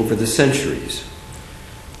changed over the centuries.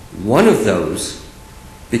 One of those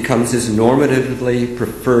becomes his normatively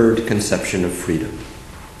preferred conception of freedom.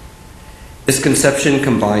 This conception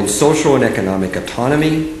combines social and economic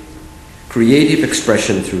autonomy, creative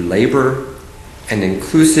expression through labor, and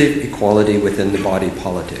inclusive equality within the body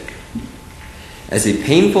politic. As he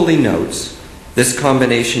painfully notes, this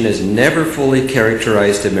combination has never fully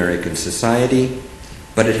characterized American society,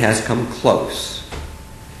 but it has come close,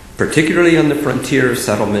 particularly on the frontier of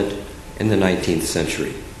settlement in the 19th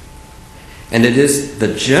century. And it is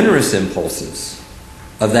the generous impulses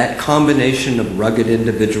of that combination of rugged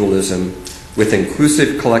individualism with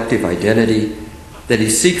inclusive collective identity that he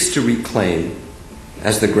seeks to reclaim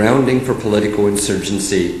as the grounding for political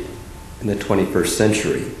insurgency in the 21st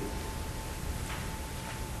century.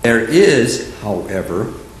 There is,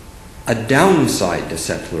 however, a downside to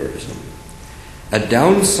secularism, a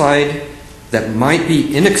downside that might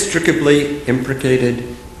be inextricably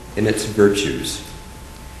implicated in its virtues.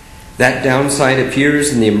 That downside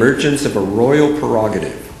appears in the emergence of a royal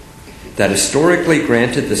prerogative that historically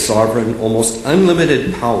granted the sovereign almost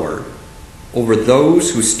unlimited power over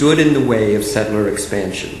those who stood in the way of settler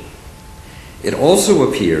expansion. It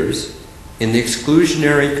also appears in the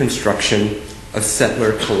exclusionary construction of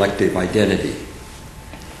settler collective identity.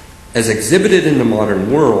 As exhibited in the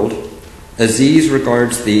modern world, Aziz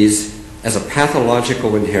regards these as a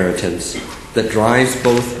pathological inheritance that drives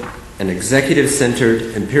both an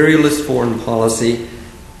executive-centered imperialist foreign policy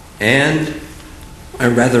and a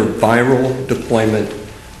rather viral deployment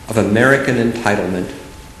of American entitlement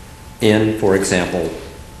in, for example,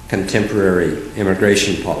 contemporary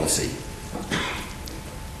immigration policy.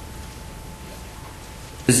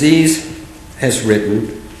 Aziz has written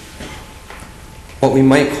what we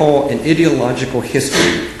might call an ideological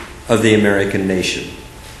history of the American nation,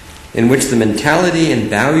 in which the mentality and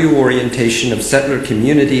value orientation of settler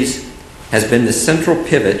communities has been the central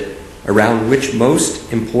pivot around which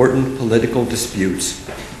most important political disputes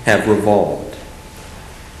have revolved.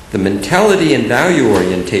 The mentality and value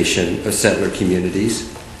orientation of settler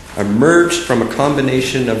communities emerged from a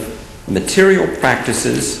combination of material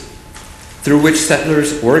practices through which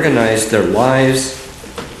settlers organized their lives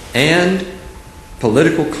and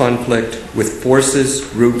political conflict with forces,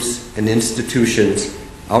 groups, and institutions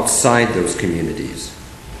outside those communities.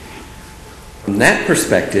 From that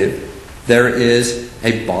perspective, there is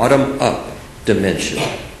a bottom-up dimension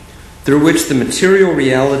through which the material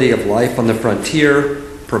reality of life on the frontier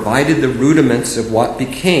provided the rudiments of what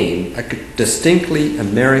became a distinctly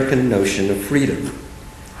American notion of freedom.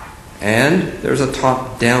 And there's a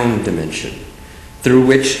top-down dimension through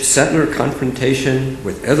which settler confrontation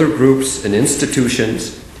with other groups and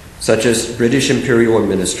institutions, such as British imperial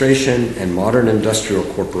administration and modern industrial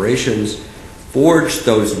corporations, forged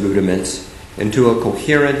those rudiments into a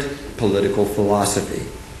coherent political philosophy.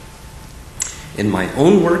 In my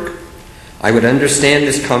own work, I would understand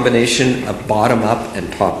this combination of bottom-up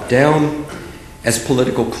and top-down as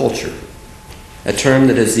political culture, a term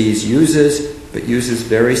that Aziz uses, but uses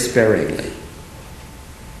very sparingly.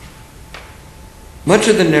 Much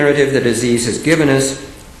of the narrative that Aziz has given us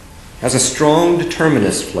has a strong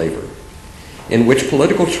determinist flavor, in which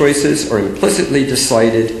political choices are implicitly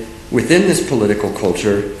decided within this political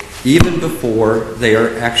culture even before they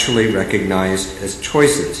are actually recognized as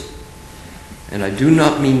choices. And I do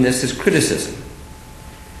not mean this as criticism.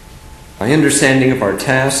 My understanding of our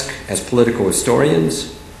task as political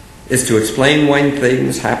historians is to explain why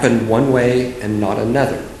things happened one way and not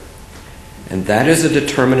another. And that is a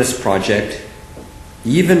determinist project,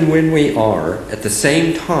 even when we are, at the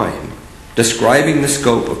same time, describing the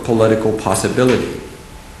scope of political possibility.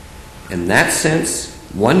 In that sense,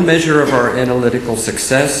 one measure of our analytical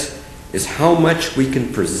success is how much we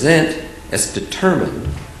can present as determined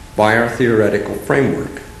by our theoretical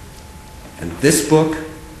framework. And this book,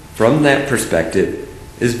 from that perspective,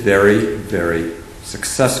 is very, very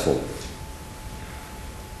successful.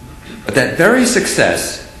 But that very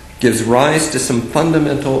success gives rise to some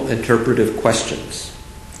fundamental interpretive questions.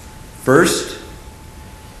 First,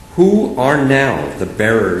 who are now the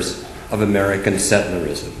bearers of American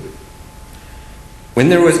settlerism? When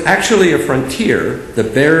there was actually a frontier, the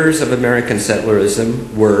bearers of American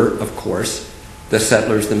settlerism were, of course, the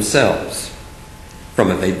settlers themselves.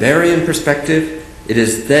 From a Weberian perspective, it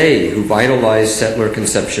is they who vitalized settler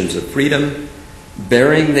conceptions of freedom,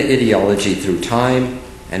 bearing the ideology through time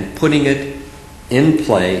and putting it in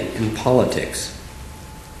play in politics.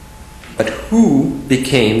 But who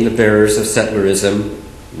became the bearers of settlerism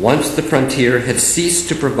once the frontier had ceased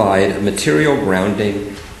to provide a material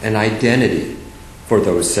grounding and identity for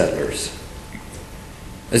those settlers?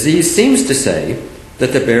 Aziz seems to say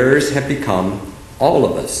that the bearers have become all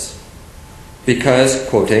of us, because,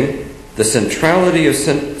 quoting, the centrality of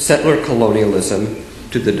settler colonialism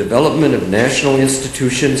to the development of national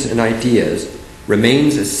institutions and ideas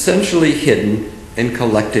remains essentially hidden in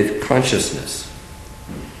collective consciousness.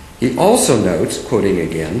 He also notes, quoting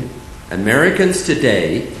again, Americans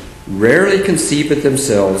today rarely conceive of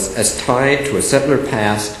themselves as tied to a settler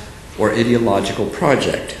past or ideological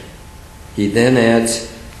project. He then adds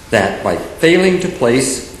that by failing to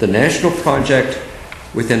place the national project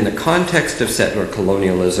within the context of settler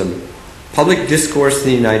colonialism, public discourse in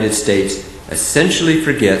the United States essentially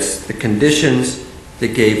forgets the conditions that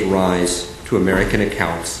gave rise to American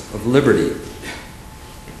accounts of liberty.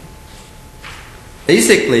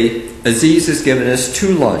 Basically, Aziz has given us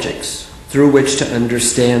two logics through which to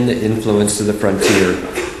understand the influence of the frontier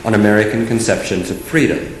on American conceptions of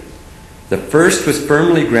freedom. The first was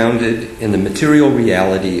firmly grounded in the material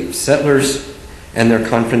reality of settlers and their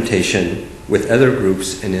confrontation with other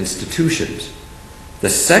groups and institutions. The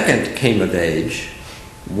second came of age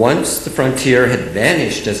once the frontier had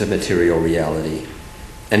vanished as a material reality,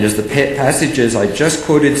 and as the passages I just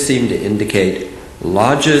quoted seem to indicate,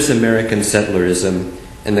 lodges American settlerism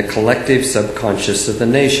in the collective subconscious of the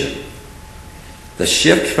nation. The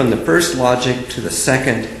shift from the first logic to the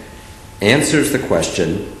second answers the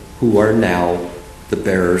question, who are now the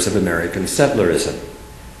bearers of American settlerism?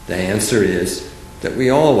 The answer is that we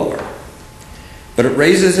all are. But it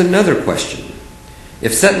raises another question.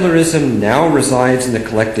 If settlerism now resides in the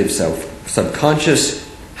collective subconscious,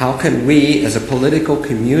 how can we as a political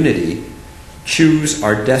community choose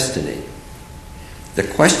our destiny? The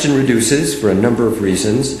question reduces, for a number of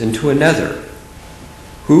reasons, into another.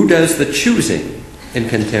 Who does the choosing in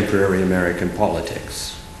contemporary American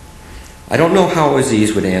politics? I don't know how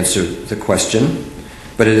Aziz would answer the question,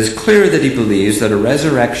 but it is clear that he believes that a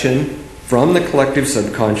resurrection from the collective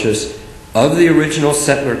subconscious of the original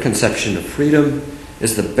settler conception of freedom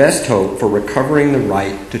is the best hope for recovering the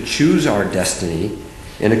right to choose our destiny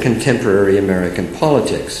in a contemporary American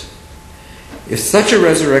politics. If such a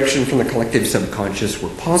resurrection from the collective subconscious were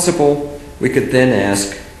possible, we could then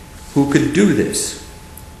ask, who could do this?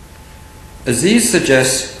 Aziz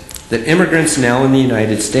suggests that immigrants now in the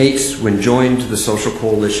United States, when joined to the social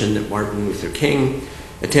coalition that Martin Luther King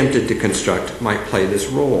attempted to construct, might play this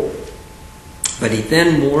role. But he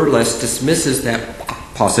then more or less dismisses that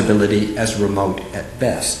possibility as remote at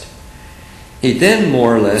best. He then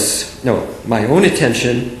more or less, my own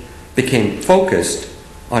attention became focused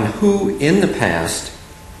on who in the past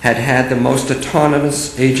had had the most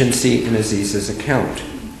autonomous agency in Aziz's account.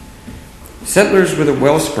 Settlers were the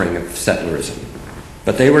wellspring of settlerism,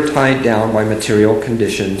 but they were tied down by material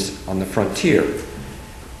conditions on the frontier.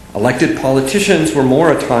 Elected politicians were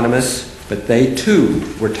more autonomous, but they too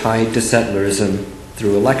were tied to settlerism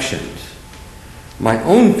through elections. My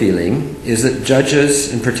own feeling is that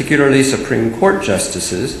judges, and particularly Supreme Court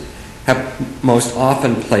justices, have most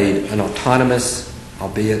often played an autonomous,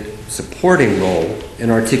 albeit supporting role in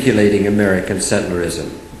articulating American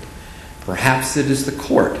settlerism. Perhaps it is the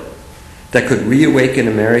court that could reawaken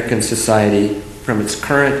American society from its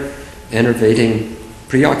current enervating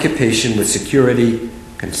preoccupation with security,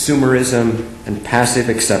 consumerism, and passive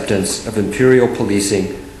acceptance of imperial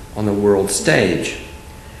policing on the world stage.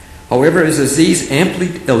 However, as Aziz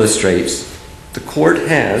amply illustrates, the court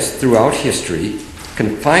has, throughout history,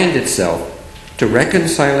 confined itself to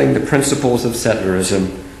reconciling the principles of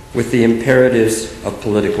settlerism with the imperatives of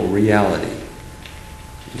political reality.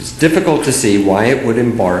 It is difficult to see why it would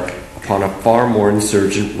embark upon a far more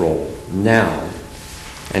insurgent role now,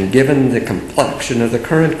 and given the complexion of the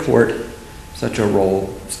current court, such a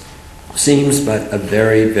role seems but a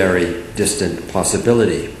very, very distant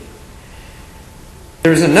possibility.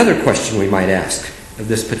 There is another question we might ask of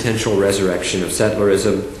this potential resurrection of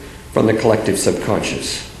settlerism from the collective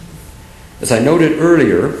subconscious. As I noted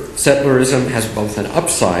earlier, settlerism has both an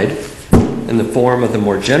upside in the form of the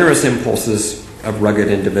more generous impulses of rugged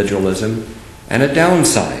individualism and a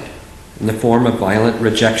downside in the form of violent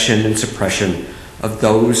rejection and suppression of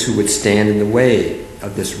those who would stand in the way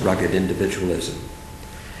of this rugged individualism.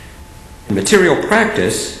 In material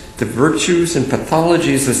practice, the virtues and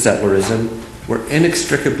pathologies of settlerism were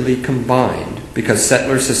inextricably combined because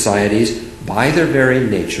settler societies, by their very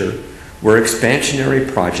nature, were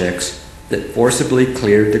expansionary projects that forcibly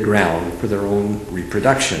cleared the ground for their own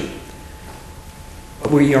reproduction.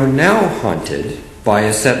 But we are now haunted by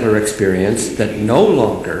a settler experience that no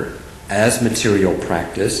longer, as material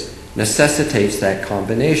practice, necessitates that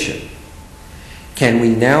combination. Can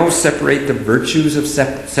we now separate the virtues of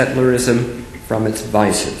settlerism from its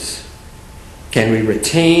vices? Can we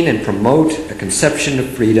retain and promote a conception of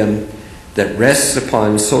freedom that rests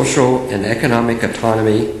upon social and economic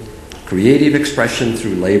autonomy, creative expression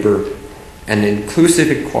through labor, and inclusive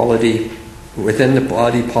equality within the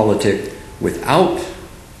body politic without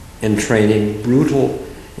entraining brutal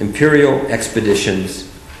imperial expeditions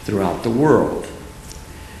throughout the world?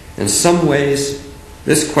 In some ways,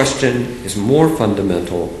 this question is more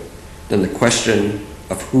fundamental than the question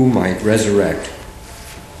of who might resurrect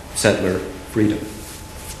settler freedom.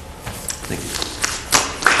 Thank you.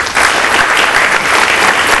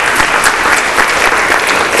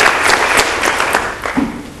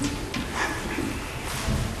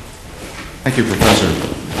 Thank you, Professor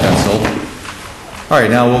Bensel. All right,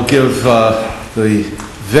 now we'll give the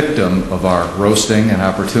victim of our roasting an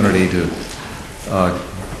opportunity to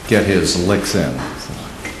get his licks in.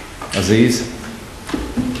 Aziz?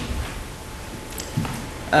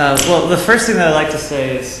 Well, the first thing that I'd like to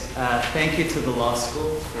say is thank you to the law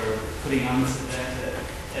school for putting on this event,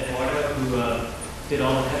 Eduardo, who did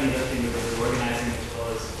all the heavy lifting with the organizing, as well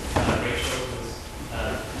as Rachel, who's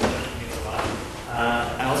helped me a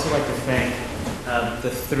lot. I'd also like to thank the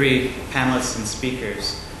three panelists and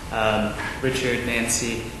speakers, Richard,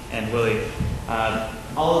 Nancy, and Willie,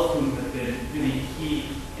 all of whom have been really key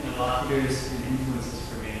interlocutors and influences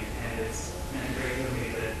for me, and it's meant great for me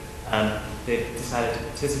that they've decided to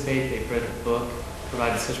participate, they've read the book,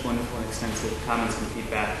 provided such wonderful and extensive comments and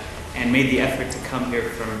feedback, and made the effort to come here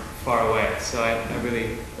from far away. So I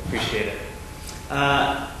really appreciate it.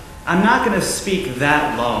 I'm not going to speak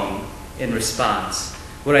that long in response.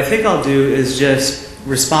 What I think I'll do is just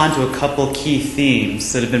respond to a couple key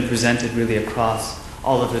themes that have been presented really across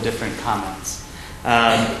all of the different comments.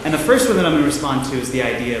 And the first one that I'm going to respond to is the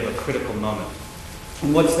idea of a critical moment.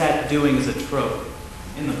 And what's that doing as a trope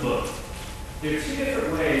in the book? There are two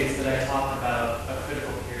different ways that I talk about a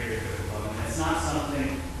critical period or critical moment. It's not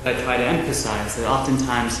something that I try to emphasize, that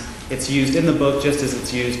oftentimes it's used in the book just as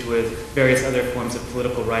it's used with various other forms of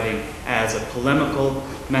political writing as a polemical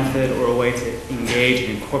method or a way to engage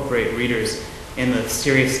and incorporate readers in the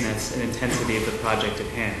seriousness and intensity of the project at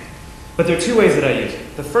hand. But there are two ways that I use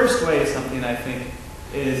it. The first way is something I think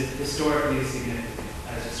is historically significant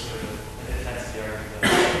as just sort of a defense of the argument.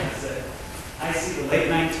 That's that I see the late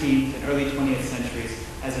 19th and early 20th centuries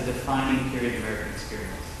as a defining period of American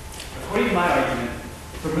experience. According to my argument,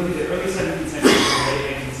 from really the early 17th century to the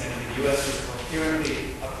late 18th century, the U.S. was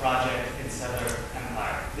coherently a project in settler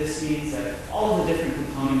empire. This means that all of the different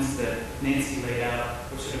components that Nancy laid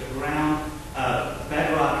out were sort of ground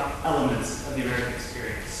bedrock elements of the American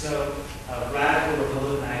experience. So a radical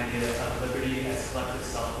Republican idea of liberty as collective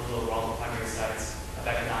self-rule were all the primary sites of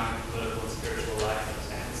economic, political, and spiritual life that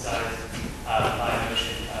was emphasized by a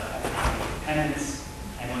notion of economic independence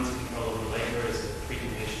and one's control over labor as a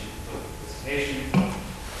precondition for participation.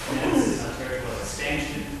 An emphasis on territorial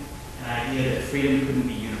expansion, an idea that freedom couldn't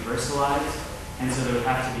be universalized, and so there would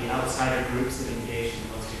have to be outsider groups that engaged in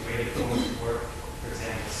the most degraded forms of work. For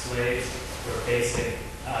example, slaves were basic,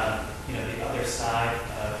 the other side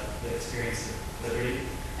of the experience of liberty.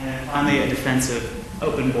 And then finally, a defense of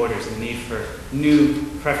open borders and the need for new,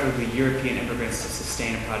 preferably European immigrants to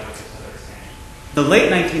sustain a project of settler expansion. The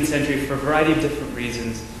late 19th century, for a variety of different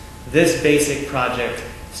reasons, this basic project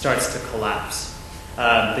starts to collapse.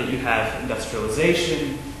 That you have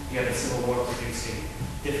industrialization, you have the Civil War producing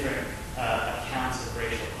different accounts of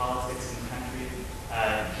racial politics in the country.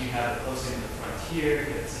 You have the closing of the frontier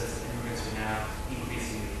that says that immigrants are now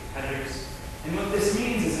increasingly competitors. And what this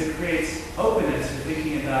means is it creates openness for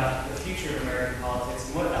thinking about the future of American politics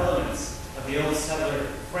and what elements of the old settler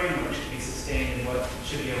framework should be sustained and what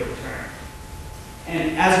should be overturned.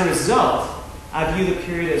 And as a result, I view the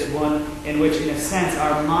period as one in which, in a sense,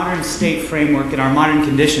 our modern state framework and our modern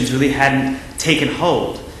conditions really hadn't taken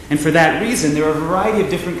hold. And for that reason, there are a variety of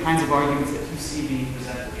different kinds of arguments that you see being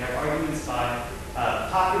presented. We have arguments by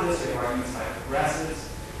populists, we have arguments by progressives,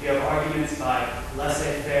 we have arguments by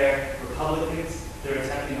laissez-faire Republicans. They're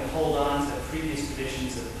attempting to hold on to previous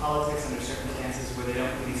traditions of politics under circumstances where they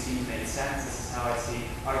don't really seem to make sense. This is how I see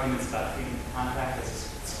arguments about freedom of contract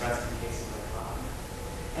as expressed in cases like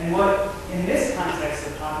Rosenblum. And what, in this context,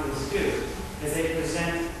 the populists do is they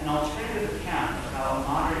present an alternative account of how a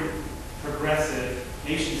modern, progressive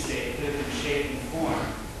nation-state could have been shaped and formed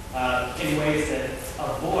in ways that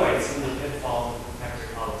avoid some of the pitfalls of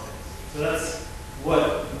contemporary politics. So that's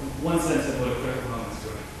one sense of what a critical moment is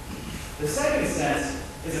doing. The second sense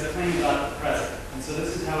is a claim about the present. And so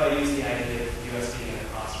this is how I use the idea of the U.S. being at a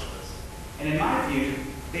crossroads. And in my view,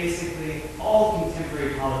 basically all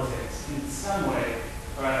contemporary politics in some way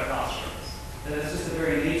are at a crossroads. That it's just the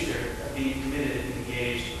very nature of being committed and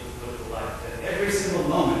engaged with political life. That every single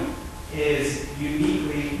moment is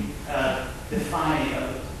uniquely defining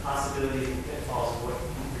of the possibilities and pitfalls of what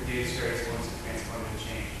can produce various forms of transformative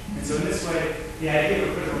change. And so in this way, the idea of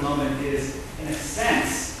a critical moment is, in a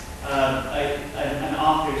sense, an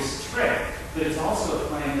author's trick, but it's also a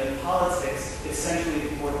claim that politics is centrally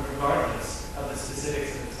important regardless of the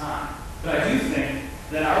specifics of the time. But I do think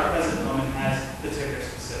that our present moment has particular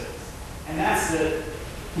specifics. And that's that,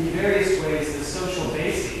 in various ways, the social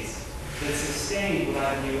bases that sustained what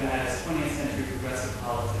I view as 20th century progressive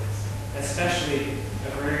politics, especially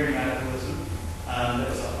agrarian radicalism, that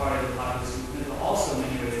was a part of the populist movement, but also in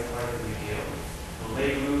many ways a part of the New Deal. The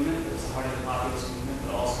labor movement, that was a part of the populist movement,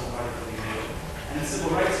 but also a part of the New Deal. And the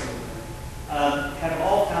civil rights movement have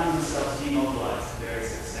all found themselves demobilized to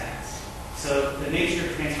various extents. So the nature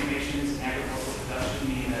of transformations in agricultural production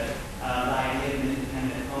mean that the idea of an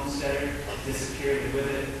independent homesteader disappeared, and with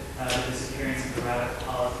it, the disappearance of the radical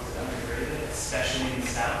politics that undergirded it, especially in the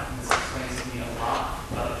South. And this explains to me a lot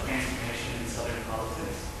about the transformation in Southern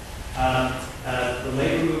politics. The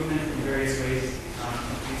labor movement, in various ways, has become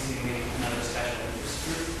increasingly another special interest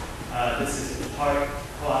group. This is in part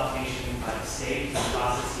co-optation by the state and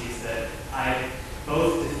processes that I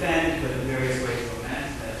both defend, but in various ways lament,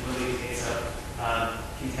 that really takes up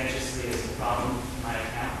contentiously as a problem in my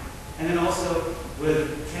account. And then also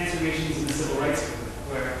with transformations in the civil rights movement,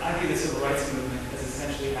 where I view the civil rights movement as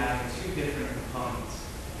essentially having two different components.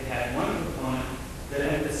 It had one component that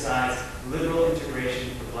emphasized liberal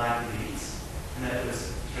integration for black elites, and that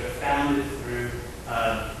was sort of founded through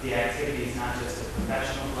the activities not just of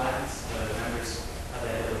professional blacks, but of members of the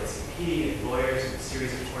NAACP and lawyers in a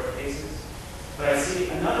series of court cases. But I see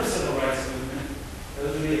another civil rights movement that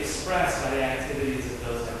was really expressed by the activities of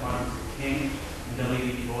those like Martin Luther King and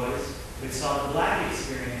W.E. Du Bois, which saw the black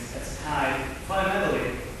experience as tied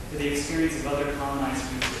fundamentally to the experience of other colonized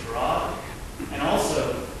groups abroad, and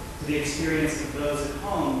also to the experience of those at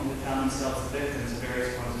home who found themselves victims of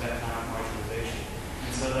various forms of economic marginalization.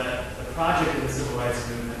 And so that the project of the civil rights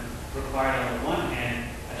movement required, on the one hand,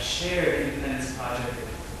 a shared independence project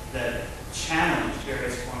that challenged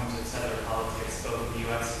various forms of settler politics, both in the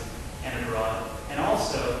U.S. and abroad, and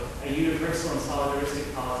also a universal and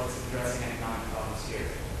solidaristic politics addressing economic problems here.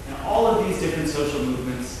 And all of these different social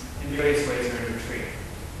movements in various ways are in retreat.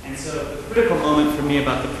 And so the critical moment for me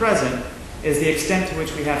about the present is the extent to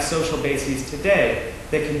which we have social bases today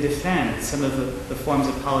that can defend some of the forms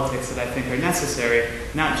of politics that I think are necessary,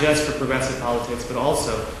 not just for progressive politics, but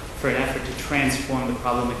also for an effort to transform the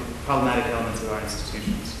problematic elements of our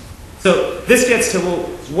institutions. So this gets to, well,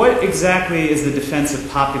 what exactly is the defense of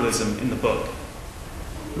populism in the book?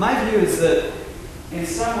 My view is that in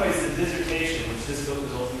some ways the dissertation, which this book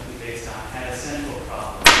was ultimately based on, had a central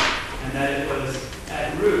problem, and that it was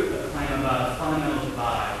at root a claim about a fundamental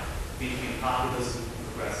divide between populism and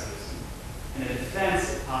progressivism, and a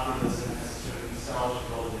defense of populism as a sort of nostalgic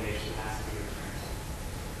golden age that has to be returned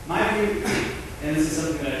to. My view, and this is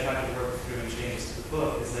something that I try to work through in changes to the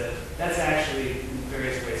book, is that that's actually in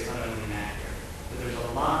various ways fundamentally inaccurate. That there's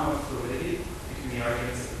a lot more fluidity between the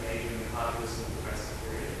arguments that were made during the populist and progressive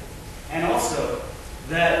period. And also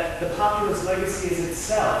that the populist legacy is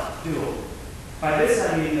itself dual. By this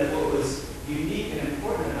I mean that what was unique and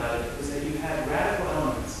important about it was that you had radical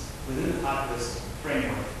elements within the populist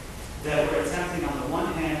framework that were attempting on the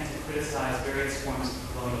one hand to criticize various forms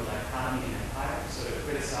of colonial dichotomy and empire, so to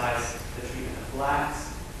criticize the treatment of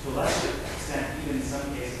blacks, to a lesser extent, even in some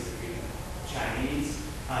cases, the treatment of Chinese,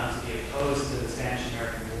 to be opposed to the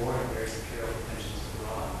Spanish-American War and various imperial pretensions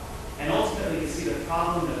abroad. And ultimately, you see the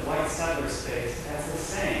problem that white settlers faced as the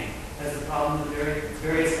same as the problem that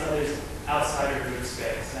various others outsider groups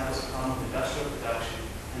faced. And that was a problem of industrial production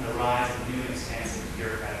and the rise of new and expansive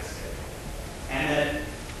bureaucratic state. And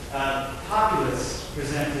that populists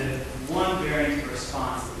presented one variant of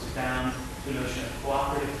response that was bound to a notion of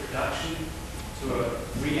cooperative production, to a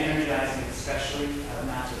re-energizing especially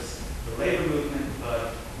not just the labor movement,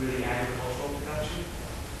 but really agricultural production.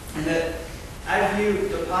 And that I view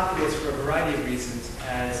the populists for a variety of reasons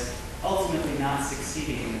as ultimately not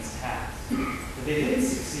succeeding in its task. But they didn't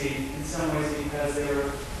succeed in some ways because they were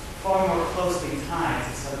far more closely tied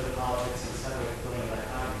to settler politics and settler colonial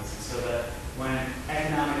dichotomies. And so that when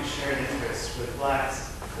economic shared interests with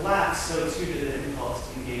blacks collapsed, so too did the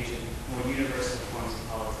impulse to engage in more universal forms of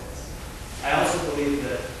politics. I also believe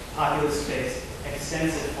that populists faced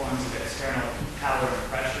extensive forms of external power and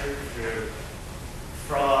pressure through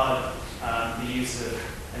fraud, the use of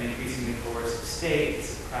an increasingly coercive state,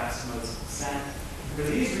 its crass modes of dissent. For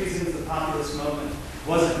these reasons, the populist movement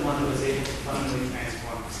wasn't one that was able to fundamentally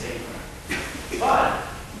transform the state. But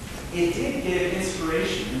it did give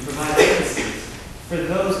inspiration and provide emphasis for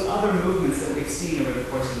those other movements that we've seen over the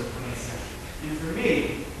course of the 20th century. And for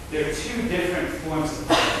me, there are two different forms of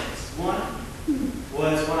politics. One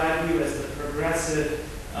was what I view as the progressive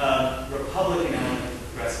Republican element of the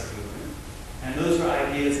progressive movement. And those were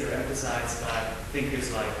ideas that are emphasized by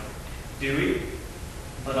thinkers like Dewey,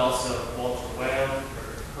 but also Walter Whale,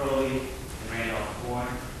 Herbert Crowley, and Randolph Bourne.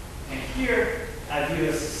 And here, I view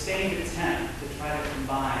a sustained attempt to try to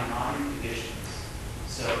combine modern conditions,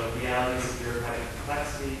 so the realities of bureaucratic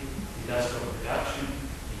complexity, industrial production,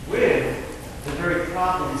 with the very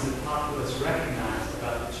problems that populists recognized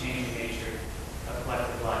about the changing nature of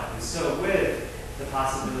collective life. And so with the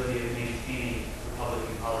possibility of maintaining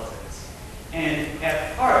Republican politics. And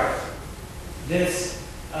at heart, this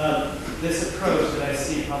approach that I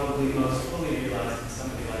see probably most fully realized in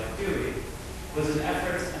somebody like Dewey was an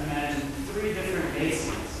effort to imagine three different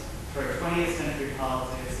bases for a 20th century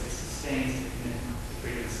politics that sustains the commitment to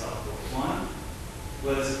freedom of self-rule. One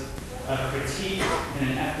was a critique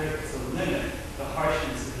and an effort to limit the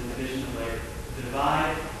harshness of the division of labor, the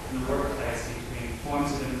divide in the workplace between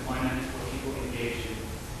forms of employment where people engage in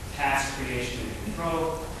task creation and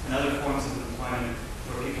control, and other forms of employment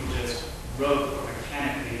where people just wrote or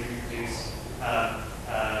mechanically reproduce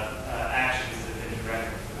actions that have been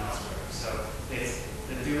directed from elsewhere. So it's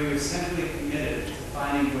that Dewey was simply committed to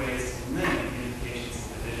finding ways to limit the implications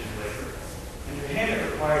of division of labor. And for him,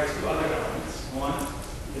 it required two other elements. One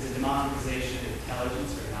is a democratization of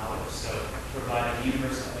intelligence or knowledge, so provide a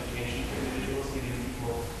universal education for individuals, giving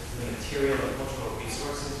people the material and cultural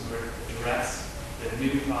resources in order to address the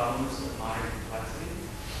new problems of modern complexity.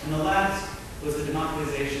 And the last was the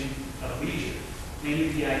democratization of leisure,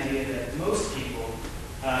 meaning the idea that most people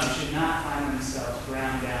should not find themselves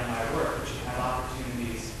ground down by work, but should have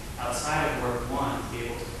opportunities outside of work, one, to be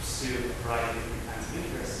able to pursue a variety of different kinds of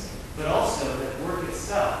interests, but also that work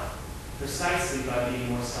itself, precisely by being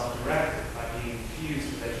more self-directed, by being infused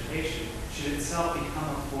with education, should itself become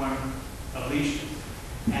a form of leisure.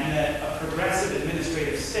 And that a progressive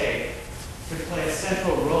administrative state to play a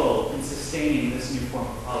central role in sustaining this new form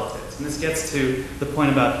of politics. And this gets to the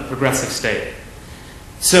point about the progressive state.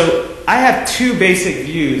 So I have two basic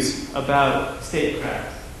views about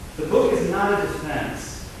statecraft. The book is not a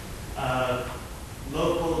defense of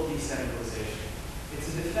local decentralization.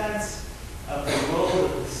 It's a defense of the role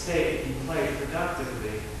that the state can play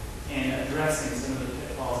productively in addressing some of the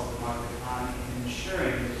pitfalls of the market economy and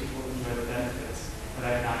ensuring that people enjoy the benefits of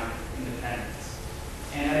economic independence.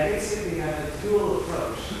 And I basically have a dual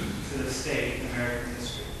approach to the state in American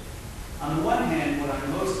history. On the one hand, what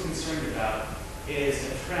I'm most concerned about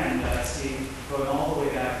is a trend that I see going all the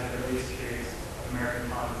way back to the earliest periods of American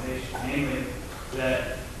colonization, namely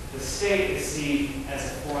that the state is seen as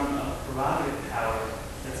a form of prerogative power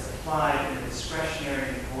that's applied in a discretionary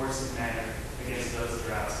and coercive manner against those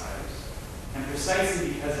that are outsiders. And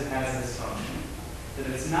precisely because it has this function, that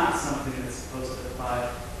it's not something that's supposed to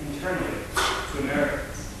apply internally to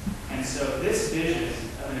Americans. And so this vision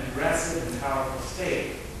of an aggressive and powerful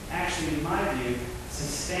state actually, in my view,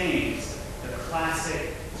 sustains the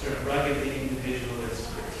classic sort of ruggedly individualist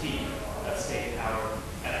critique of state power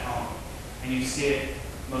at home. And you see it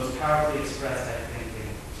most powerfully expressed, I think, in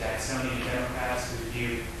Jacksonian Democrats who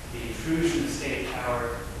view the intrusion of state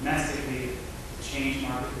power domestically to change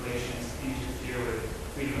market relations, interfere with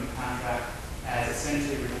freedom of contract, as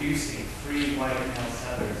essentially reducing free white male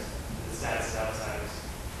settlers to the status of outsiders.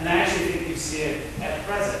 And I actually think you see it at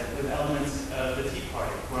present with elements of the Tea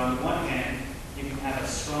Party, where on the one hand, you can have a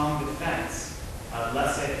strong defense of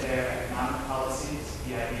laissez-faire economic policies,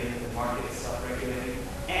 the idea that the market is self-regulating,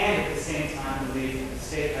 and at the same time believe that the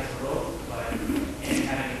state has a role to play in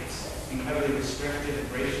having incredibly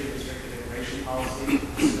restrictive, racially restrictive immigration policy,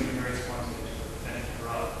 pursuing various forms of prevention and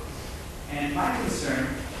fraud. And my concern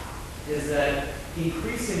is that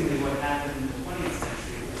increasingly what happened in the 20th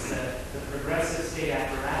century is that the progressive state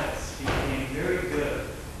apparatus became very good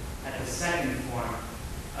at the second form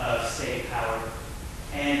of state power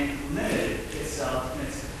and limited itself in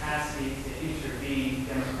its capacity to intervene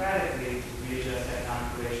democratically to readjust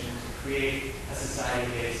economic relations, to create a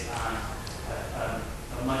society based on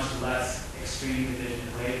a much less extreme division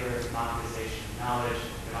of labor, democratization of knowledge,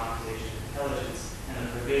 democratization of intelligence, and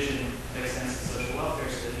the provision of extensive social welfare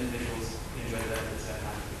so that individuals enjoy the benefits of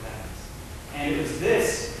economic independence. And it was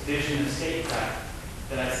this vision of statecraft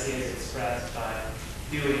that I see as expressed by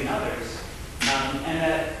Dewey and others, and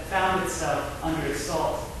that found itself under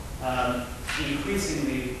assault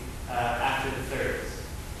increasingly after the 30s.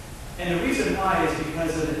 And the reason why is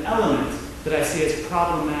because of an element that I see as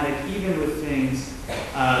problematic even with things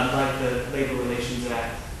like the Labor Relations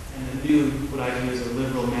Act and the new, what I view as a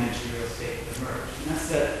liberal managerial state that emerged. And that's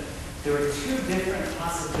that there were two different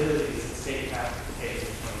possibilities that statecraft could take in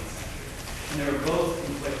the 20th century. And they were both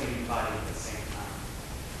conflicting in body at the same time.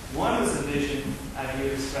 One was the vision I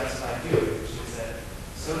view expressed by Dewey, which is that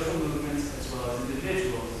social movements as well as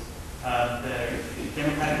individuals that are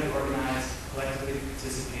democratically organized, collectively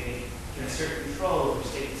participating, can assert control over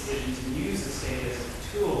state decisions and use the state as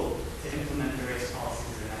a tool to implement various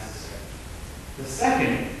policies that are necessary. The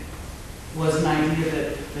second was an idea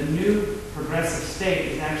that the new progressive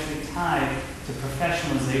state is actually tied to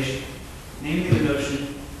professionalization, namely the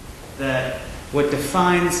notion that what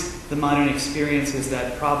defines the modern experience is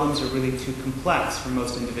that problems are really too complex for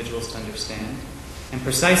most individuals to understand. And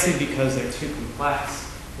precisely because they're too complex,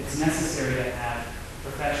 it's necessary to have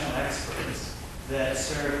professional experts that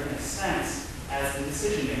serve, in a sense, as the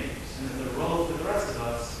decision makers. And that the role for the rest of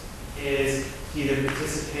us is either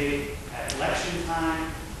participate at election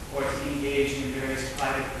time or to engage in various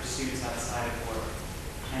private pursuits outside of work.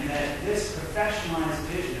 And that this professionalized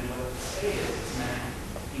vision of what the state is meant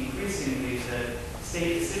increasingly that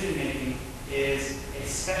state decision-making is a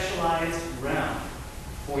specialized realm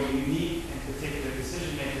for unique and particular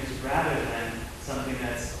decision-makers rather than something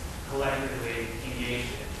that's collectively engaged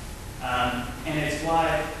in. And it's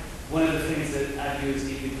why one of the things that I view as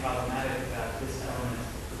deeply problematic about this element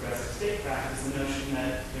of progressive statecraft is the notion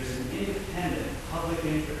that there's an independent public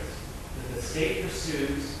interest that the state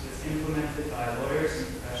pursues that's implemented by lawyers and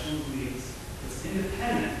professional elites that's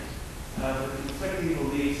independent of the conflicting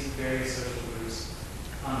beliefs of various social groups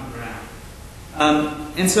on the ground.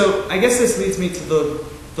 And so I guess this leads me to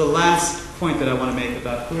the last point that I want to make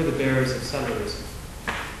about who are the bearers of settlerism.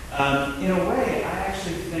 In a way, I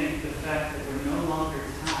actually think the fact that we're no longer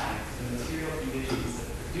tied to the material conditions that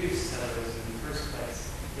produce settlerism in the first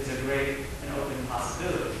place is a great and open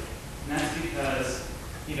possibility. And that's because,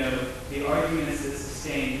 the arguments that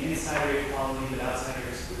sustain insider equality but outsider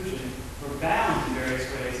exclusion were bound in various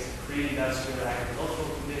ways to pre-industrial agricultural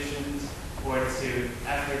conditions or to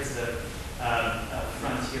efforts of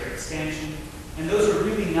frontier expansion, and those are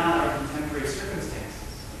really not our contemporary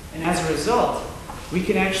circumstances. And as a result, we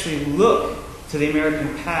can actually look to the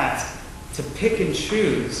American past to pick and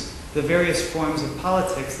choose the various forms of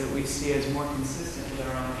politics that we see as more consistent with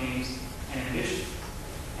our own aims and ambitions.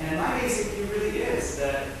 And my basic view really is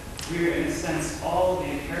that we're, in a sense, all the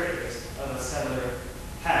inheritors of a settler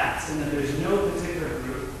past, and that there's no particular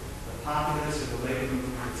group, the populace or the labor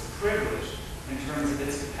movement, that's privileged in terms of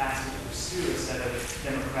its capacity to pursue a set of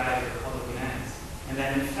democratic or republican ends. And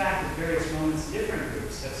that, in fact, at various moments, different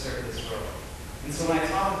groups have served this role. And so when I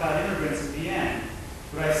talk about immigrants at the end,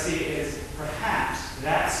 what I see is perhaps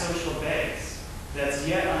that social base that's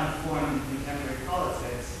yet unformed in contemporary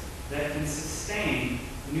politics that can sustain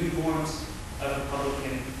new forms of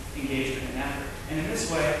Republican engagement and effort. And in this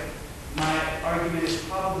way, my argument is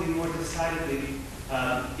probably more decidedly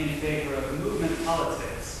in favor of movement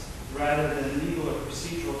politics rather than legal or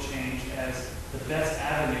procedural change as the best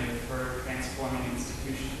avenue for transforming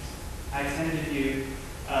institutions. I tend to view,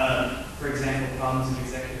 for example, problems of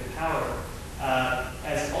executive power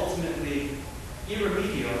as ultimately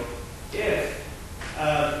irremediable if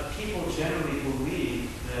people generally believe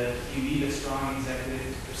that you need a strong executive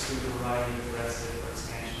to pursue a variety of aggressive or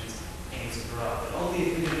expansionist aims abroad. But only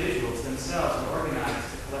if individuals themselves are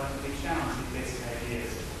organized to collectively challenge these basic ideas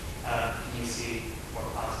can you see more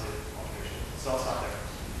positive alterations. So I'll stop there.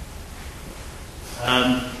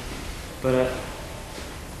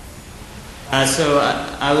 So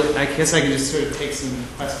I guess I can just sort of take some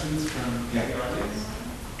questions from the audience.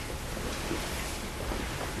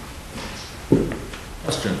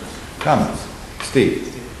 Questions? Comments? Steve?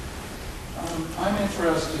 I'm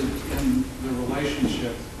interested in the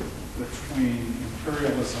relationship between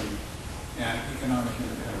imperialism and economic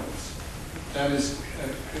independence. That is,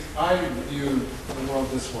 I view the world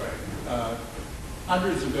this way.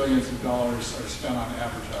 Hundreds of billions of dollars are spent on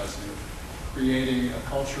advertising, creating a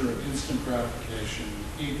culture of instant gratification,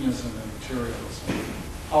 hedonism, and materialism.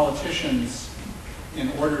 Politicians,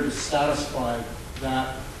 in order to satisfy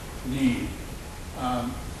that need,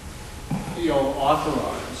 feel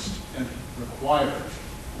authorized and required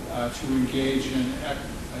to engage in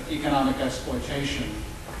economic exploitation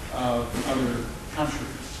of other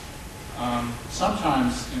countries,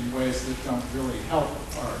 sometimes in ways that don't really help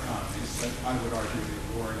our economies. That I would argue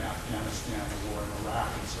the war in Afghanistan, the war in Iraq,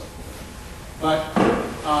 and so forth. But,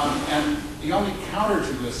 and the only counter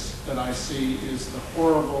to this that I see is the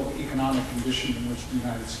horrible economic condition in which the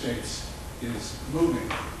United States is moving.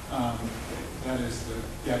 That is, the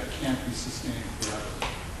debt can't be sustained forever.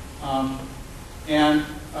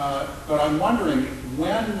 But I'm wondering,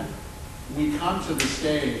 when we come to the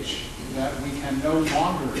stage that we can no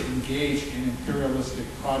longer engage in imperialistic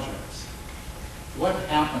projects, what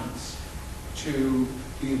happens to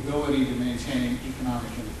the ability to maintain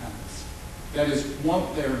economic independence? That is,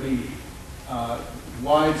 won't there be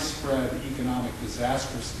widespread economic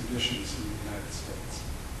disastrous conditions in the United States?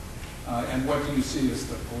 And what do you see as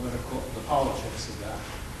the politics of that?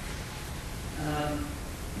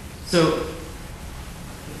 So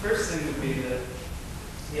the first thing would be that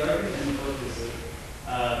the argument in the book is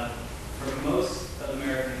that for most of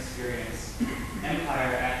American experience,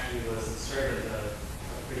 empire actually was the servant of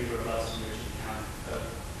a pretty robust and rich account of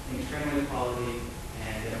internal equality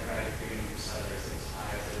and democratic freedom for settlers that was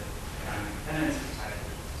tied to economic independence, was tied to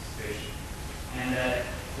participation. And that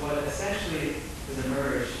what essentially has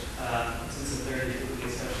emerged since the 30s,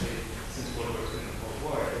 especially since World War II and the Cold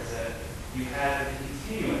War, is that you have a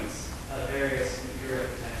continuance of various imperial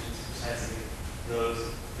pretensions, precisely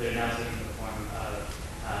those that are now taking the form of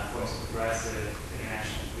forms of aggressive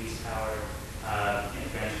international police power,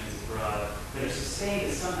 interventions abroad, that are sustained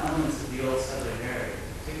as some elements of the old settler narrative,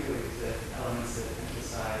 particularly the elements that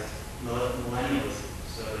emphasize millennialism,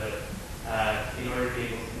 so that in order to be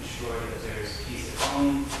able to ensure that there's peace at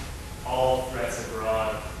home, all threats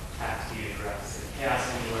abroad have to be addressed. Chaos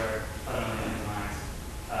anywhere fundamentally undermines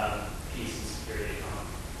peace and security at home.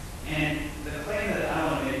 And the claim that I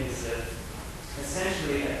want to make is that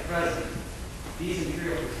essentially at present, these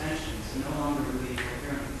imperial pretensions are no longer really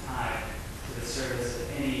coherently tied to the service of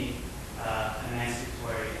any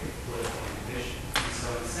emancipatory political ambition. And so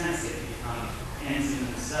in a sense, they become ends in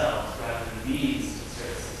themselves rather than means to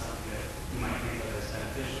service of something that you might think of as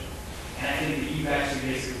beneficial. And I think that you've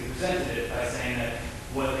actually basically presented it by saying that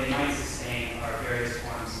what they might sustain are various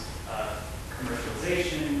forms of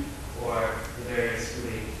commercialization or the various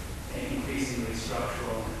really increasingly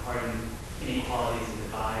structural and hardened inequalities and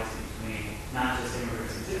divides between not just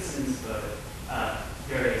immigrants and citizens, but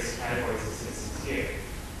various categories of citizens here.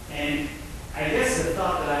 And I guess the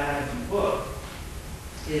thought that I have in the book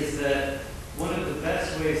is that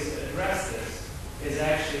is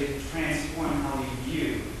actually to transform how we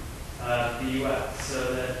view the U.S.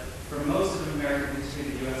 So that for most of American history,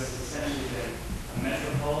 the U.S. has essentially been a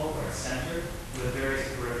metropole or a center with various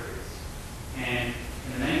peripheries. And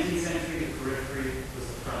in the 19th century, the periphery was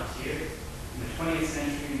the frontier. In the 20th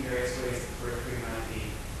century, in various ways, the periphery might be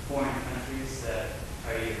foreign countries that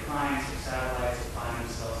are either clients or satellites or find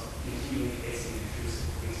themselves continually facing intrusive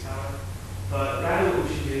police power. But rather what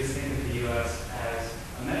we should do is think of the U.S. as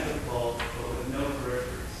a metropole, but with no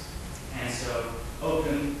peripheries. And so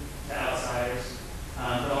open to outsiders,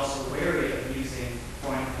 but also wary of using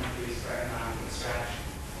foreign countries for economic extraction.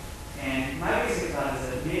 And my basic thought is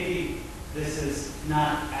that maybe this is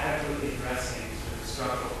not adequately addressing sort of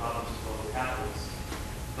structural problems of global capitalism,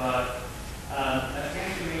 but a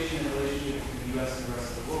transformation in the relationship between the U.S. and the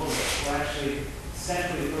rest of the world will actually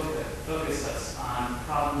centrally focus us on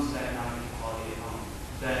problems of economic inequality at home.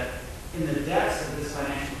 That in the depths of this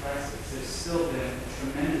financial crisis, there's still been a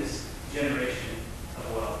tremendous generation of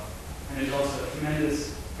wealth. And there's also a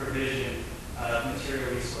tremendous provision of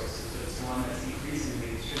material resources. So it's one that's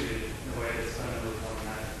increasingly distributed in a way that's fundamentally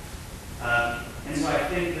problematic. And so I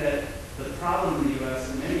think that the problem in the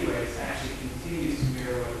U.S. in many ways actually continues to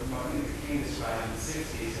mirror what Martin Luther King described in the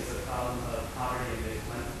 60s as a problem of poverty and big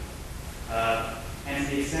plenty. And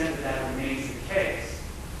to the extent that that remains the case,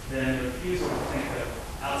 then the refusal to think of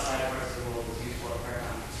outside parts of the world as useful for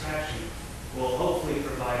economic extraction will hopefully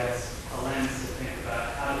provide us a lens to think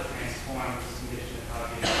about how to transform this condition of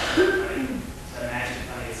poverty and money, to imagine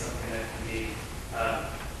money as something that can be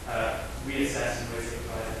reassessed in ways that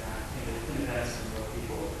provide independence from real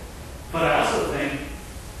people. But I also think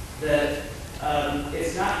that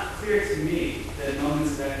it's not clear to me that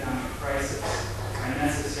moments of economic crisis are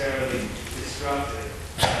necessarily destructive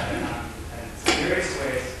of economic independence. In various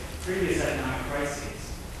ways, previous economic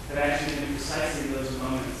crises have actually been precisely those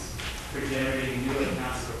moments for generating new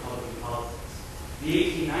accounts of Republican politics.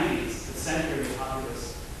 The 1890s, the center of the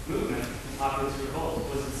populist movement, the populist revolt,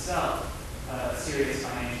 was itself a serious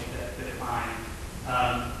financial decline,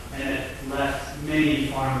 and it left many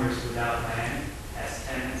farmers without land as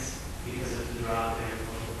tenants because of the drop in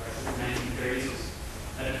agricultural prices. The 1930s was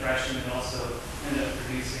a depression that also ended up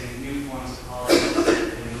producing new forms of politics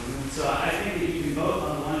and movement. So I think that you can both,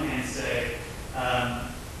 on the one hand, say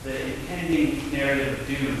the impending narrative of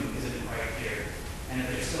doom isn't quite clear, and that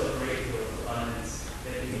there's still a great deal of abundance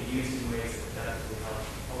that can be used in ways that productively help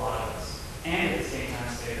a lot of us. And at the same time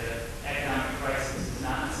say that economic crisis does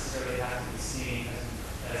not necessarily have to be seen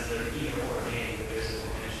as an either or game, but there's a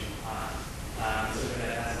diminishing pie. So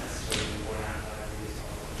that hasn't necessarily been borne out by these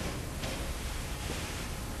politics.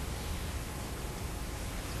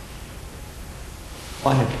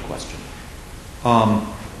 I have a question.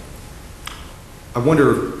 I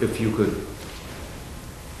wonder if you could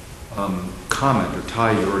comment or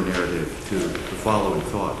tie your narrative to the following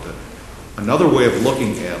thought, that another way of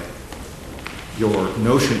looking at your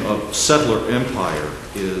notion of settler empire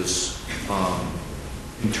is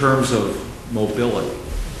in terms of mobility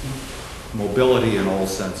in all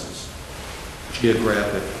senses,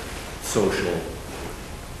 geographic, social,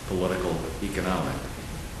 political, economic.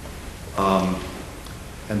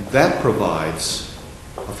 And that provides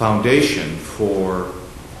a foundation for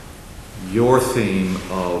your theme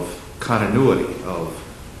of continuity of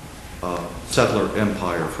settler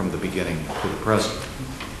empire from the beginning to the present.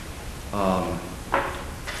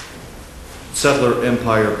 Settler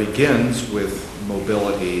empire begins with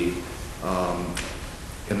mobility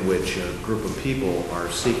in which a group of people are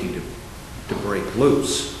seeking to break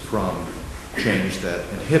loose from change that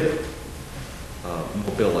inhibit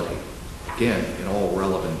mobility, again, in all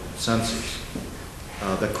relevant senses.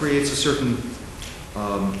 That creates a certain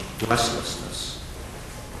restlessness.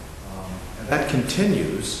 And that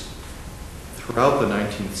continues throughout the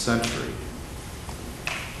 19th century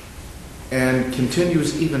and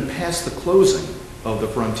continues even past the closing of the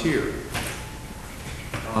frontier.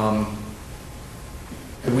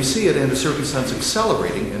 And we see it in a certain sense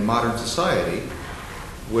accelerating in modern society,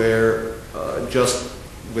 where just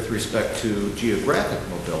with respect to geographic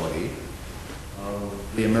mobility,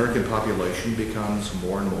 the American population becomes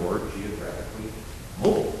more and more geographically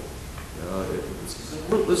mobile. It's a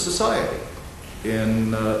rootless society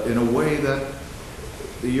in a way that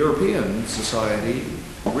the European society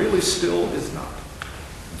really still is not.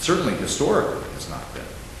 Certainly historically has not been.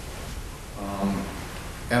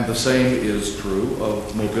 And the same is true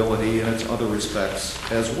of mobility in its other respects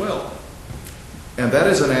as well. And that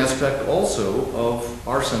is an aspect also of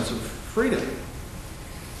our sense of freedom,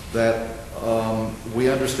 that we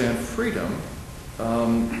understand freedom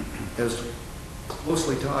as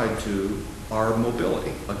closely tied to are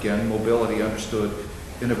mobility. Again, mobility understood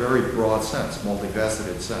in a very broad sense,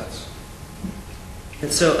 multifaceted sense.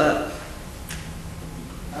 And so,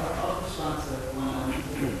 I'll respond to one element,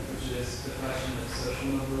 which is the question of social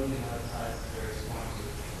mobility and how it ties to various forms of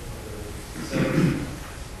mobility. So,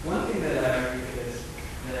 one thing that I argue is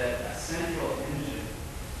that a central engine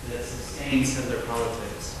that sustained settler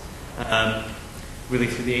politics, really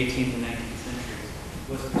through the 18th and 19th centuries,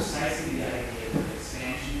 was precisely the idea of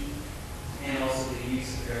expansion and also the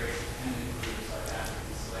use of various dependent groups like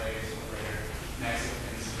African slaves or later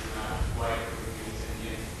Mexicans who were not white or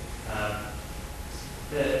Indian.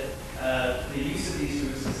 The use of these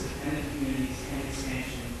groups as dependent communities and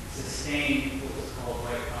expansion sustained what was called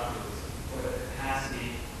white populism, or the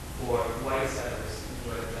capacity for white settlers to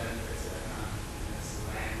enjoy the benefits of economic independence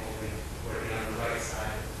and land holding, or to be on the right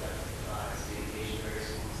side of the productive divides, the engaged in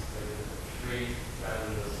various forms of labor that were free rather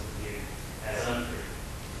than those viewed as unfree.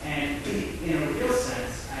 And in a real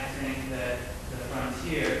sense, I think that the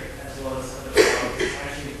frontier, as well as other politics,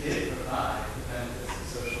 actually did provide the benefits of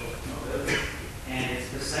social mobility. And it's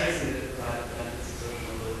precisely to provide the benefits of social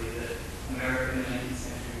mobility that America in the 19th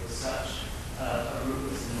century was such a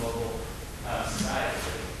ruthless and mobile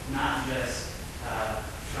society. Not just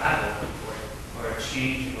travel or a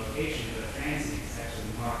change in location, but transients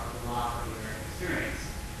actually mark a lot of the American experience.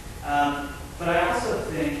 But I also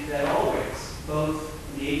think that always, both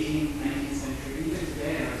in the 18th and 19th century, even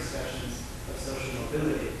today in our discussions of social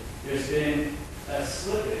mobility, there's been a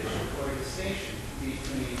slippage or a distinction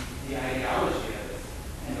between the ideology of it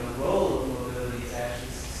and the role of mobility is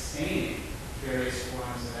actually sustaining various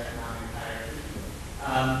forms of economic hierarchy.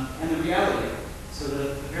 And the reality of it. So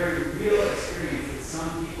the very real experience that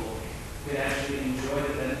some people could actually enjoy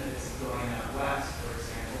the benefits of going out west, for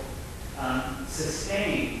example,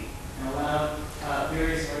 sustain and allow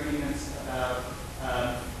various arguments about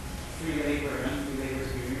free labor and unfree labor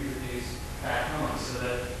to be reproduced back home. So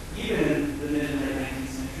that even in the mid and late 19th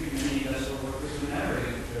century, many industrial workers were never able